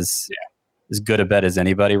Wheeler is as good a bet as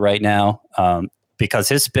anybody right now, because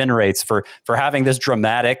his spin rates for having this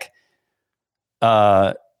dramatic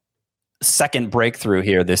second breakthrough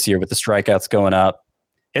here this year with the strikeouts going up,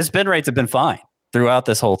 his spin rates have been fine throughout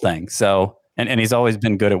this whole thing. So, and he's always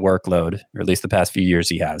been good at workload, or at least the past few years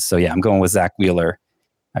he has. So yeah, I'm going with Zach Wheeler.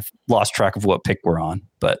 I've lost track of what pick we're on,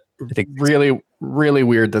 but I think really, really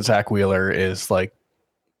weird that Zach Wheeler is like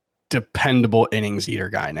dependable innings eater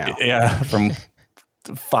guy now. Yeah. From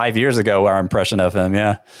 5 years ago, our impression of him.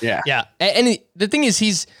 Yeah. Yeah. And the thing is,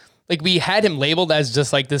 he's like, we had him labeled as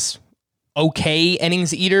just like this okay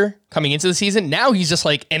innings eater coming into the season. Now he's just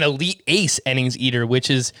like an elite ace innings eater, which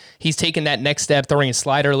is he's taken that next step, throwing his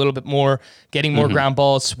slider a little bit more, getting more ground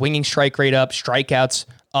balls, swinging strike rate up, strikeouts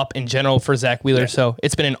up in general for Zach Wheeler. Yeah. So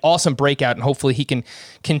it's been an awesome breakout, and hopefully he can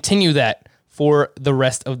continue that for the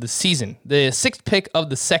rest of the season. The 6th pick of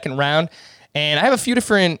the 2nd round, and I have a few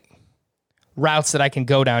different routes that I can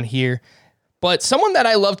go down here, but someone that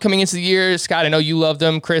I loved coming into the year, Scott, I know you loved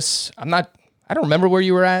him. Chris, I don't remember where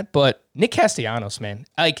you were at, but Nick Castellanos, man,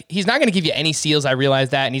 like, he's not going to give you any steals. I realize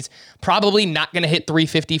that. And he's probably not going to hit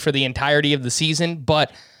 350 for the entirety of the season.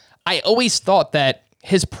 But I always thought that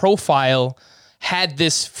his profile had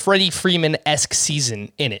this Freddie Freeman-esque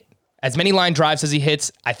season in it. As many line drives as he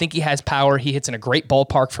hits, I think he has power. He hits in a great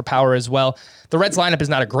ballpark for power as well. The Reds lineup is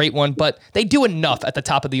not a great one, but they do enough at the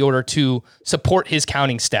top of the order to support his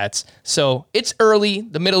counting stats. So it's early,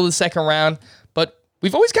 the middle of the 2nd round, but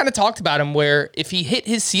we've always kind of talked about him where if he hit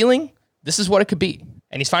his ceiling, this is what it could be.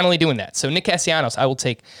 And he's finally doing that. So Nick Castellanos, I will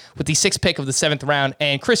take with the 6th pick of the 7th round.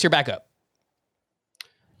 And Chris, you're back up.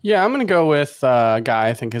 Yeah, I'm going to go with a guy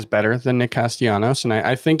I think is better than Nick Castellanos, and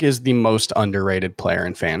I think is the most underrated player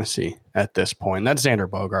in fantasy at this point. That's Xander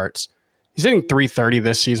Bogaerts. He's hitting 330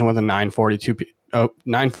 this season with a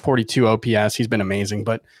 942 OPS. He's been amazing.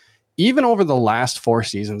 But even over the last 4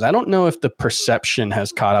 seasons, I don't know if the perception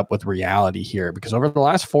has caught up with reality here, because over the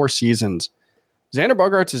last 4 seasons, Xander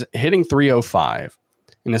Bogaerts is hitting 305.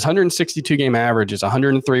 And his 162-game average is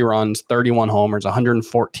 103 runs, 31 homers,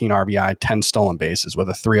 114 RBI, 10 stolen bases with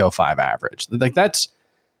a 305 average. Like, that's...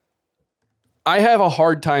 I have a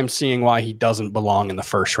hard time seeing why he doesn't belong in the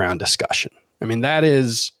first-round discussion. I mean, that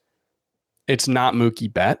is... It's not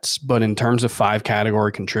Mookie Betts, but in terms of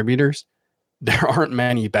 5-category contributors, there aren't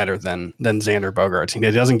many better than Xander Bogaerts.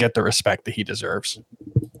 He doesn't get the respect that he deserves.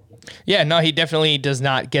 Yeah, no, he definitely does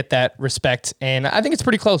not get that respect, and I think it's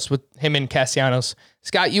pretty close with him and Castellanos.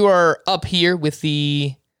 Scott, you are up here with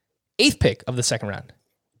the 8th pick of the 2nd round.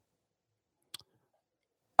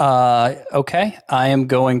 Okay, I am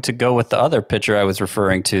going to go with the other pitcher I was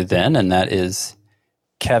referring to then, and that is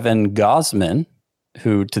Kevin Gausman,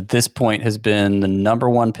 who to this point has been the number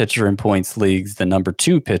 1 pitcher in points leagues, the number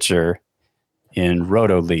 2 pitcher in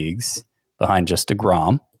roto leagues, behind just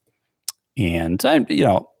DeGrom. And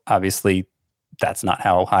obviously that's not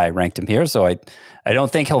how high I ranked him here. So I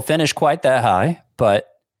don't think he'll finish quite that high, but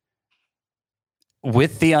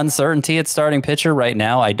with the uncertainty at starting pitcher right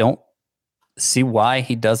now, I don't see why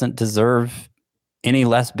he doesn't deserve any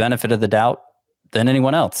less benefit of the doubt than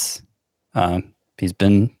anyone else. He's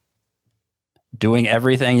been doing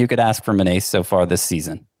everything you could ask from an ace so far this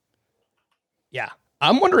season. Yeah.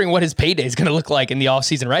 I'm wondering what his payday is going to look like in the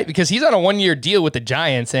offseason, right? Because he's on a 1-year deal with the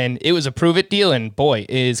Giants, and it was a prove-it deal, and boy,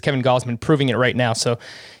 is Kevin Gausman proving it right now. So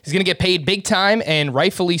he's going to get paid big time, and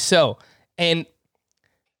rightfully so. And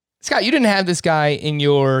Scott, you didn't have this guy in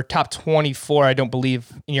your top 24, I don't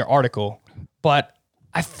believe, in your article, but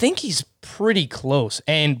I think he's pretty close,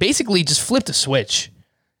 and basically just flipped a switch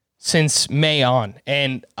since May on.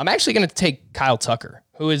 And I'm actually going to take Kyle Tucker,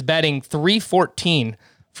 who is batting .314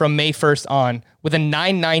 from May 1st on with a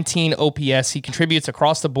 919 OPS. He contributes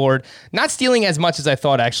across the board, not stealing as much as I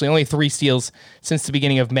thought, actually. Only 3 steals since the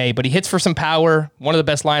beginning of May, but he hits for some power. One of the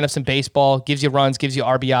best lineups in baseball, gives you runs, gives you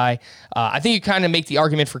RBI. I think you kind of make the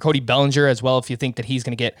argument for Cody Bellinger as well if you think that he's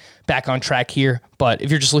going to get back on track here. But if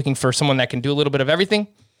you're just looking for someone that can do a little bit of everything,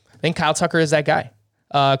 I think Kyle Tucker is that guy.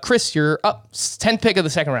 Chris, you're up. 10th pick of the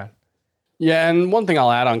 2nd round. Yeah, and one thing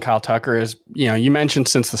I'll add on Kyle Tucker is, you mentioned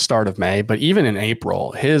since the start of May, but even in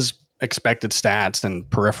April, his expected stats and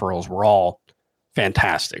peripherals were all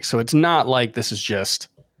fantastic. So it's not like this is just,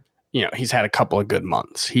 he's had a couple of good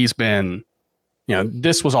months. He's been,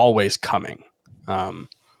 this was always coming. I'm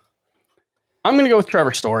going to go with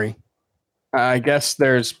Trevor Story. I guess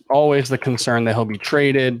there's always the concern that he'll be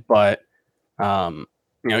traded, but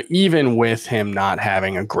even with him not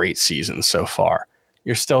having a great season so far,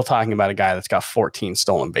 you're still talking about a guy that's got 14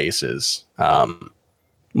 stolen bases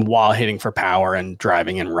while hitting for power and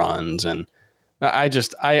driving in runs. And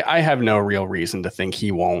I have no real reason to think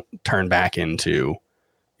he won't turn back into,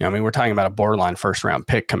 we're talking about a borderline first round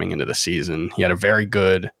pick coming into the season. He had a very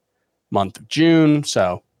good month of June.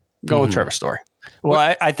 So go with Trevor Story.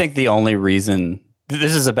 Well, I think the only reason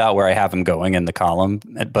this is about where I have him going in the column,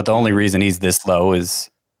 but the only reason he's this low is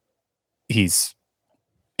he's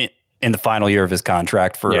in the final year of his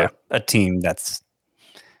contract for a team that's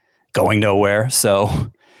going nowhere.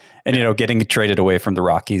 So, and getting traded away from the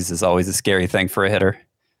Rockies is always a scary thing for a hitter.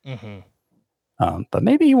 But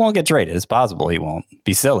maybe he won't get traded. It's possible he won't.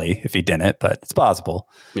 Be silly if he didn't, but it's possible.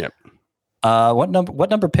 Yep. What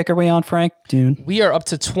number pick are we on, Frank? Dude, we are up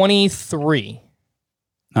to 23.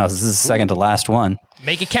 Oh, this is the second to last one.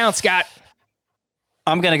 Make it count, Scott.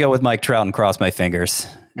 I'm going to go with Mike Trout and cross my fingers.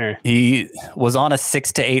 He was on a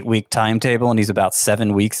 6 to 8 week timetable, and he's about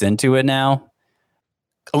 7 weeks into it now.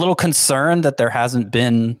 A little concerned that there haven't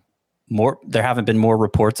been more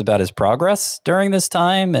reports about his progress during this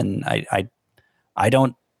time, and I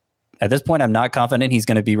don't. At this point, I'm not confident he's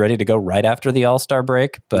going to be ready to go right after the All-Star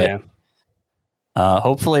break, but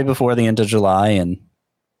hopefully before the end of July, and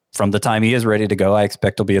from the time he is ready to go, I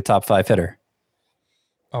expect he'll be a top 5 hitter.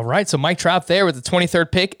 All right, so Mike Trout there with the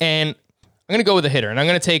 23rd pick, and I'm going to go with a hitter, and I'm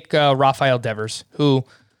going to take Rafael Devers, who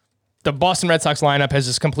the Boston Red Sox lineup has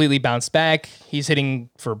just completely bounced back. He's hitting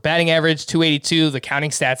for batting average, 282. The counting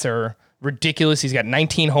stats are ridiculous. He's got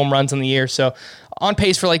 19 home runs on the year, so on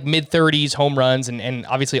pace for like mid-30s home runs, and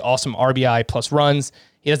obviously awesome RBI plus runs.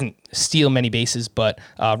 He doesn't steal many bases, but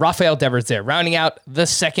Rafael Devers there, rounding out the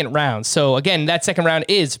second round. So again, that second round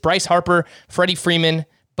is Bryce Harper, Freddie Freeman,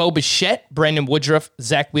 Bo Bichette, Brandon Woodruff,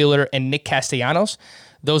 Zach Wheeler, and Nick Castellanos.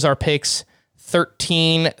 Those are picks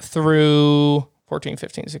 13 through 14,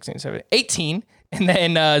 15, 16, 17, 18. And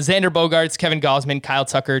then Xander Bogaerts, Kevin Gausman, Kyle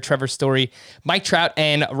Tucker, Trevor Story, Mike Trout,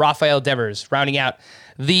 and Rafael Devers, rounding out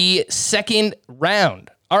the second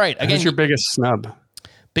round. All right. Again, who's your biggest snub?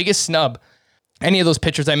 Biggest snub. Any of those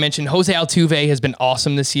pitchers I mentioned. Jose Altuve has been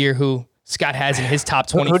awesome this year, who Scott has in his top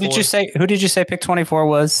 24. Who did you say pick 24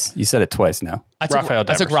 was? You said it twice now. I took Rafael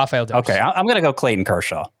Devers. Okay, I'm going to go Clayton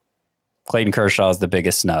Kershaw. Clayton Kershaw is the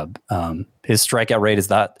biggest snub. His strikeout rate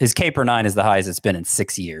his K per 9 is the highest it's been in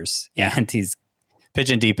 6 years. And he's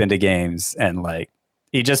pitching deep into games, and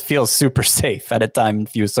he just feels super safe at a time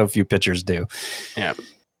so few pitchers do. Yeah.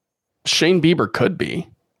 Shane Bieber could be.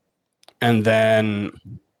 And then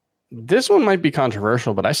this one might be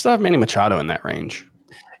controversial, but I still have Manny Machado in that range.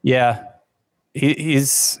 Yeah.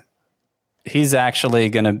 He's actually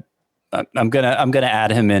going to I'm gonna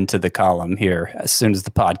add him into the column here as soon as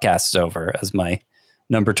the podcast is over as my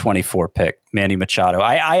number 24 pick, Manny Machado.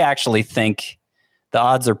 I actually think the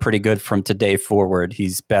odds are pretty good from today forward.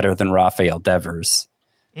 He's better than Rafael Devers.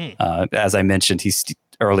 As I mentioned, he's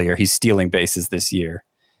stealing bases this year,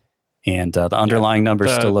 and the underlying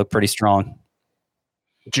numbers still look pretty strong.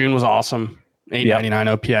 June was awesome. 899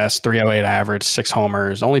 OPS, 308 average, 6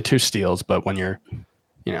 homers, only 2 steals, but when you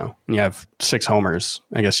have 6 homers,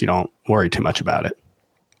 I guess you don't worry too much about it.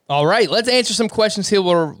 All right, let's answer some questions here.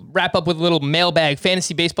 We'll wrap up with a little mailbag.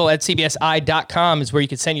 FantasyBaseball@cbsi.com is where you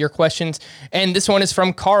can send your questions. And this one is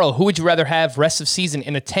from Carl. Who would you rather have rest of season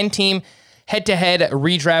in a 10-team head-to-head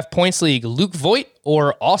redraft points league? Luke Voit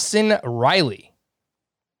or Austin Riley?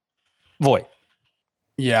 Voit.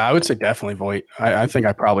 Yeah, I would say definitely Voit. I think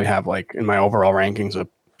I probably have, in my overall rankings,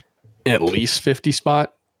 at least 50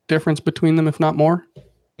 spot difference between them, if not more.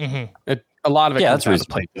 Mm-hmm. A lot of it comes down to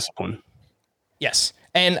plate discipline. Yes.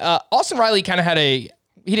 And Austin Riley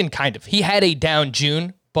he had a down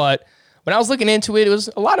June, but when I was looking into it, it was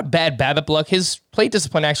a lot of bad BABIP luck. His plate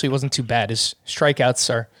discipline actually wasn't too bad. His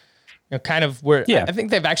strikeouts are kind of where I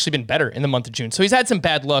think they've actually been better in the month of June. So he's had some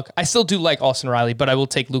bad luck. I still do like Austin Riley, but I will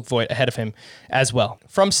take Luke Voit ahead of him as well.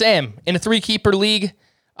 From Sam, in a 3-keeper league,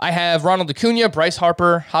 I have Ronald Acuna, Bryce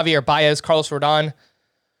Harper, Javier Baez, Carlos Rodon,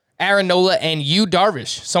 Aaron Nola, and Yu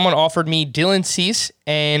Darvish. Someone offered me Dylan Cease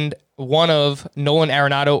and one of Nolan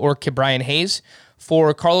Arenado or Ke'Bryan Hayes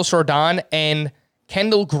for Carlos Rodon and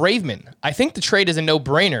Kendall Graveman. I think the trade is a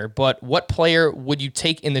no-brainer, but what player would you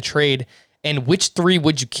take in the trade, and which 3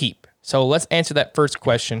 would you keep? So let's answer that first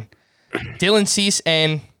question. Dylan Cease,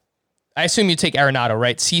 and I assume you take Arenado,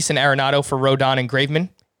 right? Cease and Arenado for Rodon and Graveman.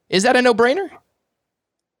 Is that a no-brainer?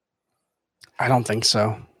 I don't think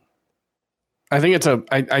so. I think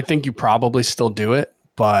I think you probably still do it,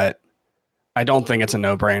 but I don't think it's a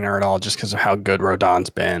no-brainer at all just because of how good Rodon's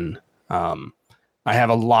been. I have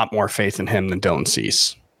a lot more faith in him than Dylan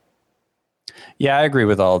Cease. Yeah, I agree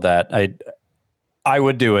with all that. I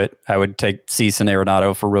would do it. I would take Cease and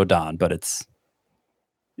Arenado for Rodon, but it's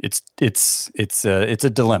a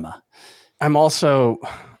dilemma. I'm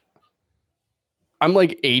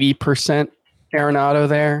like 80% Arenado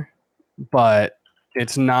there, but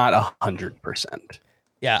it's not 100%.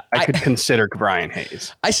 Yeah, I could consider Brian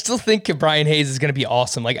Hayes. I still think Brian Hayes is going to be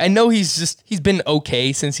awesome. Like, I know he's been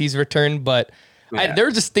okay since he's returned, but there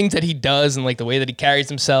are just things that he does and like the way that he carries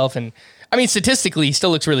himself. And I mean, statistically, he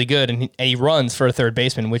still looks really good, and he runs for a third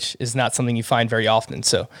baseman, which is not something you find very often.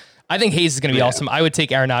 So I think Hayes is going to be awesome. I would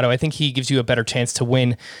take Arenado. I think he gives you a better chance to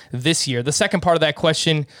win this year. The second part of that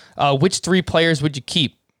question, which three players would you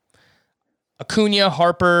keep? Acuna,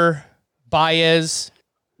 Harper, Baez,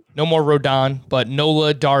 no more Rodon, but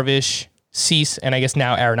Nola, Darvish, Cease, and I guess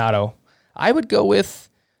now Arenado. I would go with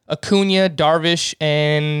Acuna, Darvish,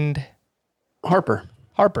 and Harper.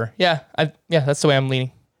 Yeah, that's the way I'm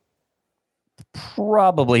leaning.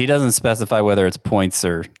 Probably. He doesn't specify whether it's points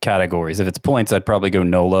or categories. If it's points, I'd probably go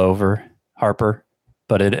Nola over Harper,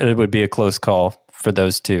 but it would be a close call for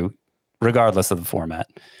those two, regardless of the format.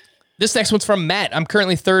 This next one's from Matt. I'm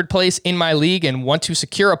currently third place in my league and want to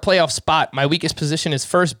secure a playoff spot. My weakest position is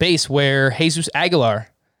first base, where Jesus Aguilar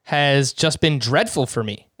has just been dreadful for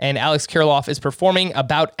me, and Alex Kirilloff is performing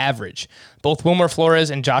about average. Both Wilmer Flores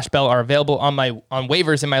and Josh Bell are available on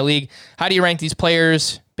waivers in my league. How do you rank these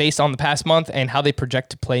players based on the past month and how they project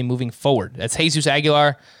to play moving forward? That's Jesus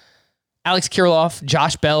Aguilar, Alex Kirilloff,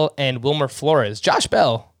 Josh Bell, and Wilmer Flores. Josh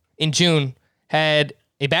Bell in June had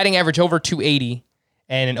a batting average over 280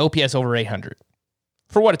 and an OPS over 800,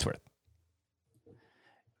 for what it's worth.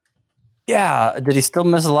 Yeah. Did he still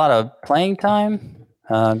miss a lot of playing time?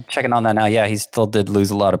 Checking on that now. Yeah, he still did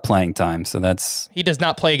lose a lot of playing time. So he does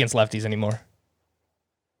not play against lefties anymore.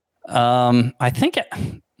 I think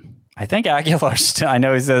Aguilar. I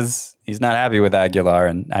know he says he's not happy with Aguilar,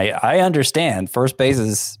 and I understand. First base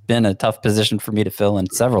has been a tough position for me to fill in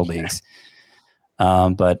several leagues.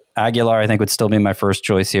 But Aguilar, I think, would still be my first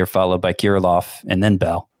choice here, followed by Kirilloff and then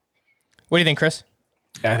Bell. What do you think, Chris?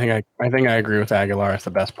 Yeah, I think I agree with Aguilar as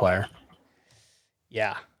the best player.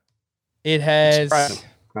 Yeah. It has.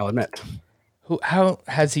 I'll admit. How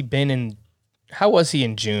has he been how was he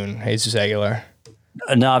in June, Jesus Aguilar?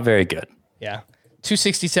 Not very good. Yeah.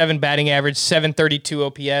 267 batting average, 732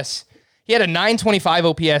 OPS. He had a 925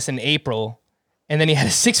 OPS in April, and then he had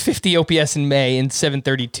a 650 OPS in May and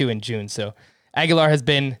 732 in June. So Aguilar has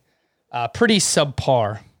been pretty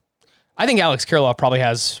subpar. I think Alex Kirilloff probably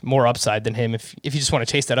has more upside than him if you just want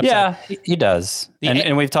to chase that upside. Yeah, he does.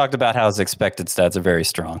 And we've talked about how his expected stats are very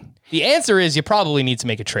strong. The answer is you probably need to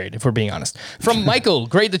make a trade, if we're being honest. From Michael,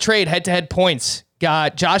 grade the trade, head-to-head points.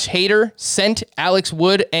 Got Josh Hader, Sent, Alex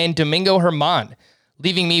Wood, and Domingo Germán,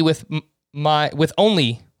 leaving me with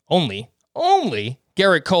only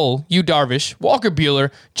Garrett Cole, Yu Darvish, Walker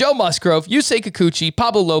Buehler, Joe Musgrove, Yusei Kikuchi,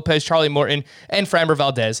 Pablo Lopez, Charlie Morton, and Framber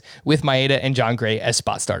Valdez, with Maeda and John Gray as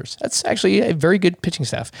spot starters. That's actually a very good pitching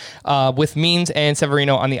staff, with Means and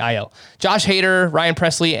Severino on the IL. Josh Hader, Ryan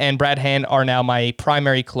Presley, and Brad Hand are now my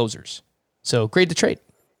primary closers. So grade the trade.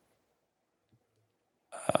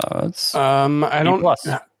 I'm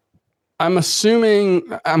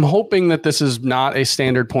hoping that this is not a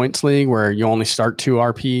standard points league where you only start 2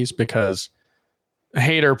 RPs, because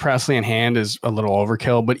Hader, Presley, and Hand is a little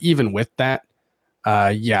overkill. But even with that,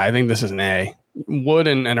 I think this is an A. Wood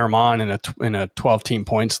and Germán in a 12-team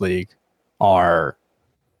points league are,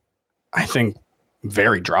 I think,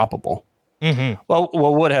 very droppable. Mm-hmm. Well,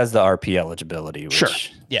 Wood has the RP eligibility. Which, sure.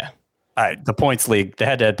 Yeah. The points league, the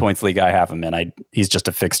head-to-head points league, I have him in. He's just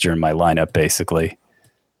a fixture in my lineup, basically.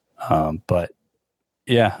 But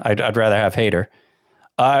yeah, I'd rather have Hader.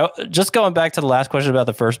 Just going back to the last question about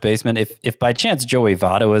the first baseman, if by chance Joey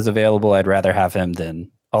Votto is available, I'd rather have him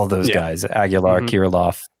than all those guys. Aguilar,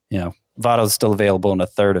 Kirilloff. Votto's still available in a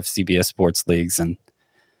third of CBS Sports leagues and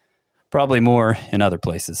probably more in other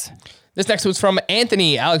places. This next one's from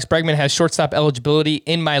Anthony. Alex Bregman has shortstop eligibility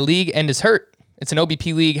in my league and is hurt. It's an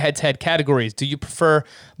OBP league, head-to-head categories. Do you prefer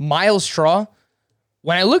Miles Straw?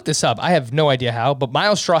 When I looked this up, I have no idea how, but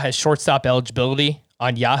Miles Straw has shortstop eligibility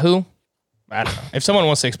on Yahoo. I don't know. If someone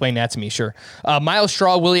wants to explain that to me, sure. Miles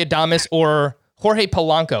Straw, Willy Adames, or Jorge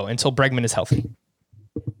Polanco until Bregman is healthy.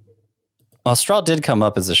 Well, Straw did come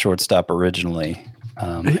up as a shortstop originally.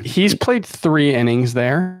 He's played 3 innings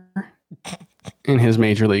there in his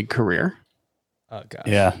major league career. Oh, gosh.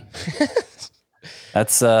 Yeah.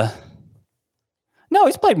 That's... No,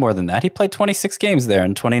 he's played more than that. He played 26 games there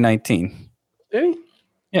in 2019. Did he?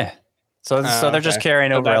 Yeah. So they're just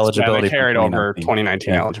carrying over eligibility. They carried over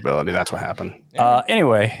 2019 eligibility. That's what happened.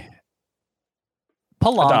 Anyway,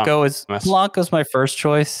 Polanco's my first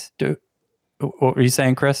choice. What were you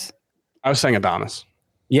saying, Chris? I was saying Adames.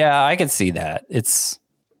 Yeah, I could see that.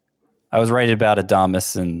 I was writing about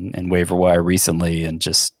Adames in waiver wire recently, and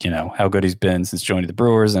just how good he's been since joining the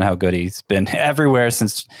Brewers, and how good he's been everywhere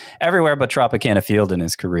but Tropicana Field in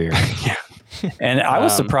his career. Yeah. And I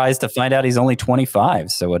was surprised to find out he's only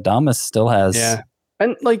 25. So Adames still has. Yeah,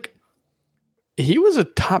 and he was a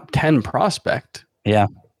top 10 prospect. Yeah.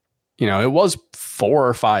 It was 4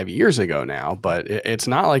 or 5 years ago now, but it's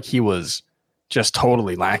not like he was just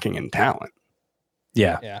totally lacking in talent.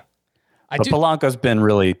 Yeah. Yeah. But Polanco's been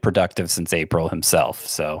really productive since April himself.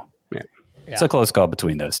 So it's a close call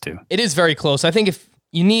between those two. It is very close. I think if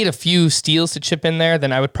you need a few steals to chip in there,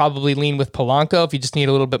 then I would probably lean with Polanco. If you just need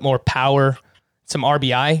a little bit more power, some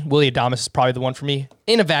RBI, Willy Adames is probably the one for me.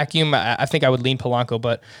 In a vacuum, I think I would lean Polanco,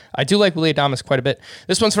 but I do like Willy Adames quite a bit.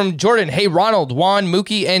 This one's from Jordan. Hey, Ronald, Juan,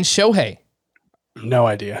 Mookie, and Shohei. No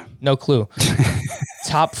idea. No clue.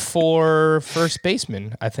 Top 4 first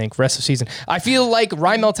baseman, I think, rest of season. I feel like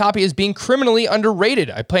Raimel Tapia is being criminally underrated.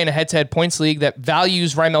 I play in a head-to-head points league that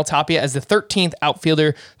values Raimel Tapia as the 13th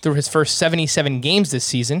outfielder through his first 77 games this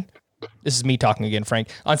season. This is me talking again, Frank.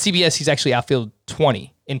 On CBS, he's actually outfielded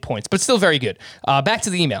 20 in points, but still very good. Back to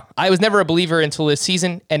the email. I was never a believer until this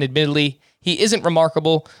season, and admittedly, he isn't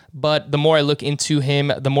remarkable, but the more I look into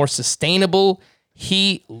him, the more sustainable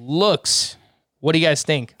he looks. What do you guys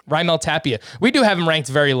think? Raimel Tapia. We do have him ranked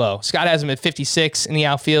very low. Scott has him at 56 in the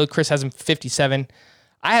outfield. Chris has him 57.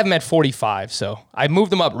 I have him at 45, so I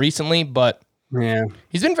moved him up recently, but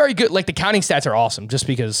he's been very good. Like, the counting stats are awesome just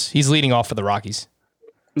because he's leading off for the Rockies.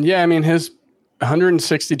 Yeah, I mean, his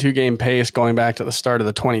 162 game pace going back to the start of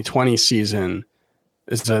the 2020 season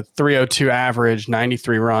is a 302 average,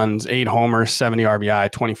 93 runs, 8 homers, 70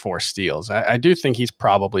 RBI, 24 steals. I do think he's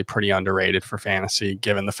probably pretty underrated for fantasy,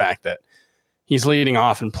 given the fact that he's leading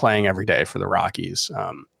off and playing every day for the Rockies.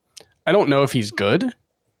 I don't know if he's good,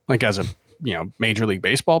 like as a Major League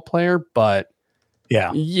Baseball player, but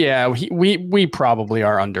we probably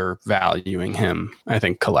are undervaluing him, I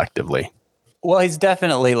think, collectively. Well, he's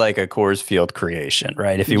definitely like a Coors Field creation,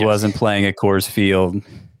 right? If he wasn't playing at Coors Field,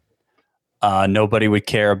 nobody would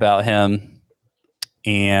care about him.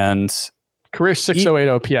 And career 608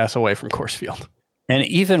 OPS away from Coors Field. And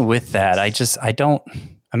even with that,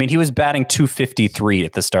 he was batting 253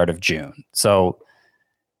 at the start of June. So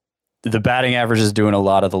the batting average is doing a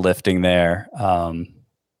lot of the lifting there.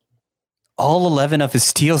 All 11 of his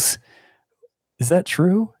steals. Is that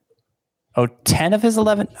true? Oh, 10 of his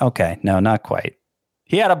 11? Okay, no, not quite.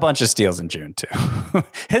 He had a bunch of steals in June, too.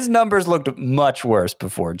 His numbers looked much worse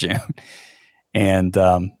before June. And,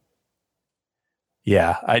 I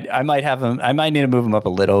might have him. I might need to move him up a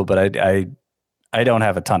little, but I don't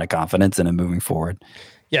have a ton of confidence in him moving forward.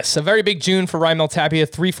 Yes, a very big June for Raimel Tapia,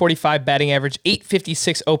 345 batting average,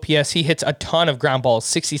 856 OPS. He hits a ton of ground balls,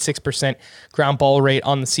 66% ground ball rate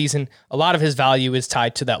on the season. A lot of his value is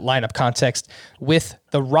tied to that lineup context with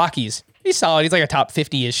the Rockies. He's solid. He's like a top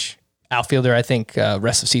 50-ish outfielder, I think,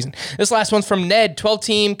 rest of season. This last one's from Ned,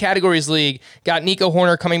 12-team categories league. Got Nico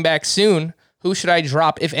Horner coming back soon. Who should I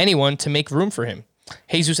drop, if anyone, to make room for him?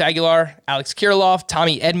 Jesus Aguilar, Alex Kirilloff,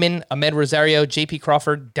 Tommy Edman, Ahmed Rosario, J.P.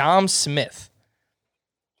 Crawford, Dom Smith.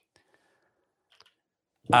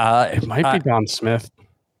 It might be Dom Smith.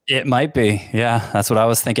 It might be. Yeah, that's what I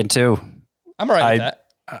was thinking, too. I'm all right with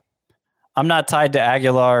that. I'm not tied to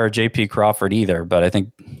Aguilar or J.P. Crawford either, but I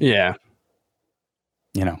think... Yeah.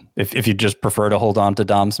 If you just prefer to hold on to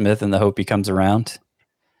Dom Smith and the hope he comes around.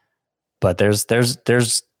 But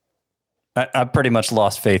I pretty much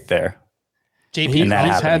lost faith there.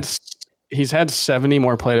 He's had 70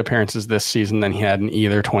 more plate appearances this season than he had in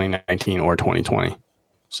either 2019 or 2020.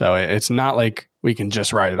 So it's not like we can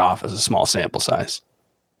just write it off as a small sample size.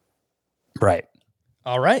 Right.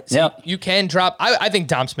 All right. So you can drop. I think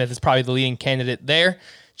Dom Smith is probably the leading candidate there.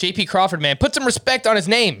 J.P. Crawford, man, put some respect on his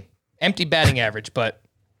name. Empty batting average, but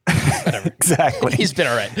whatever. Exactly. He's been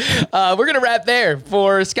all right. We're going to wrap there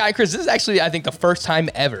for Sky Chris. This is actually, I think, the first time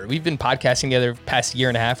ever. We've been podcasting together past year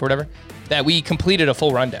and a half or whatever, that we completed a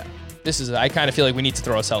full rundown. I kind of feel like we need to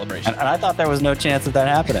throw a celebration. And I thought there was no chance of that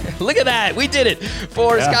happening. Look at that. We did it.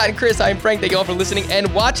 For Scott and Chris, I'm Frank. Thank you all for listening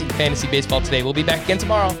and watching Fantasy Baseball today. We'll be back again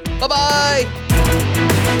tomorrow. Bye-bye.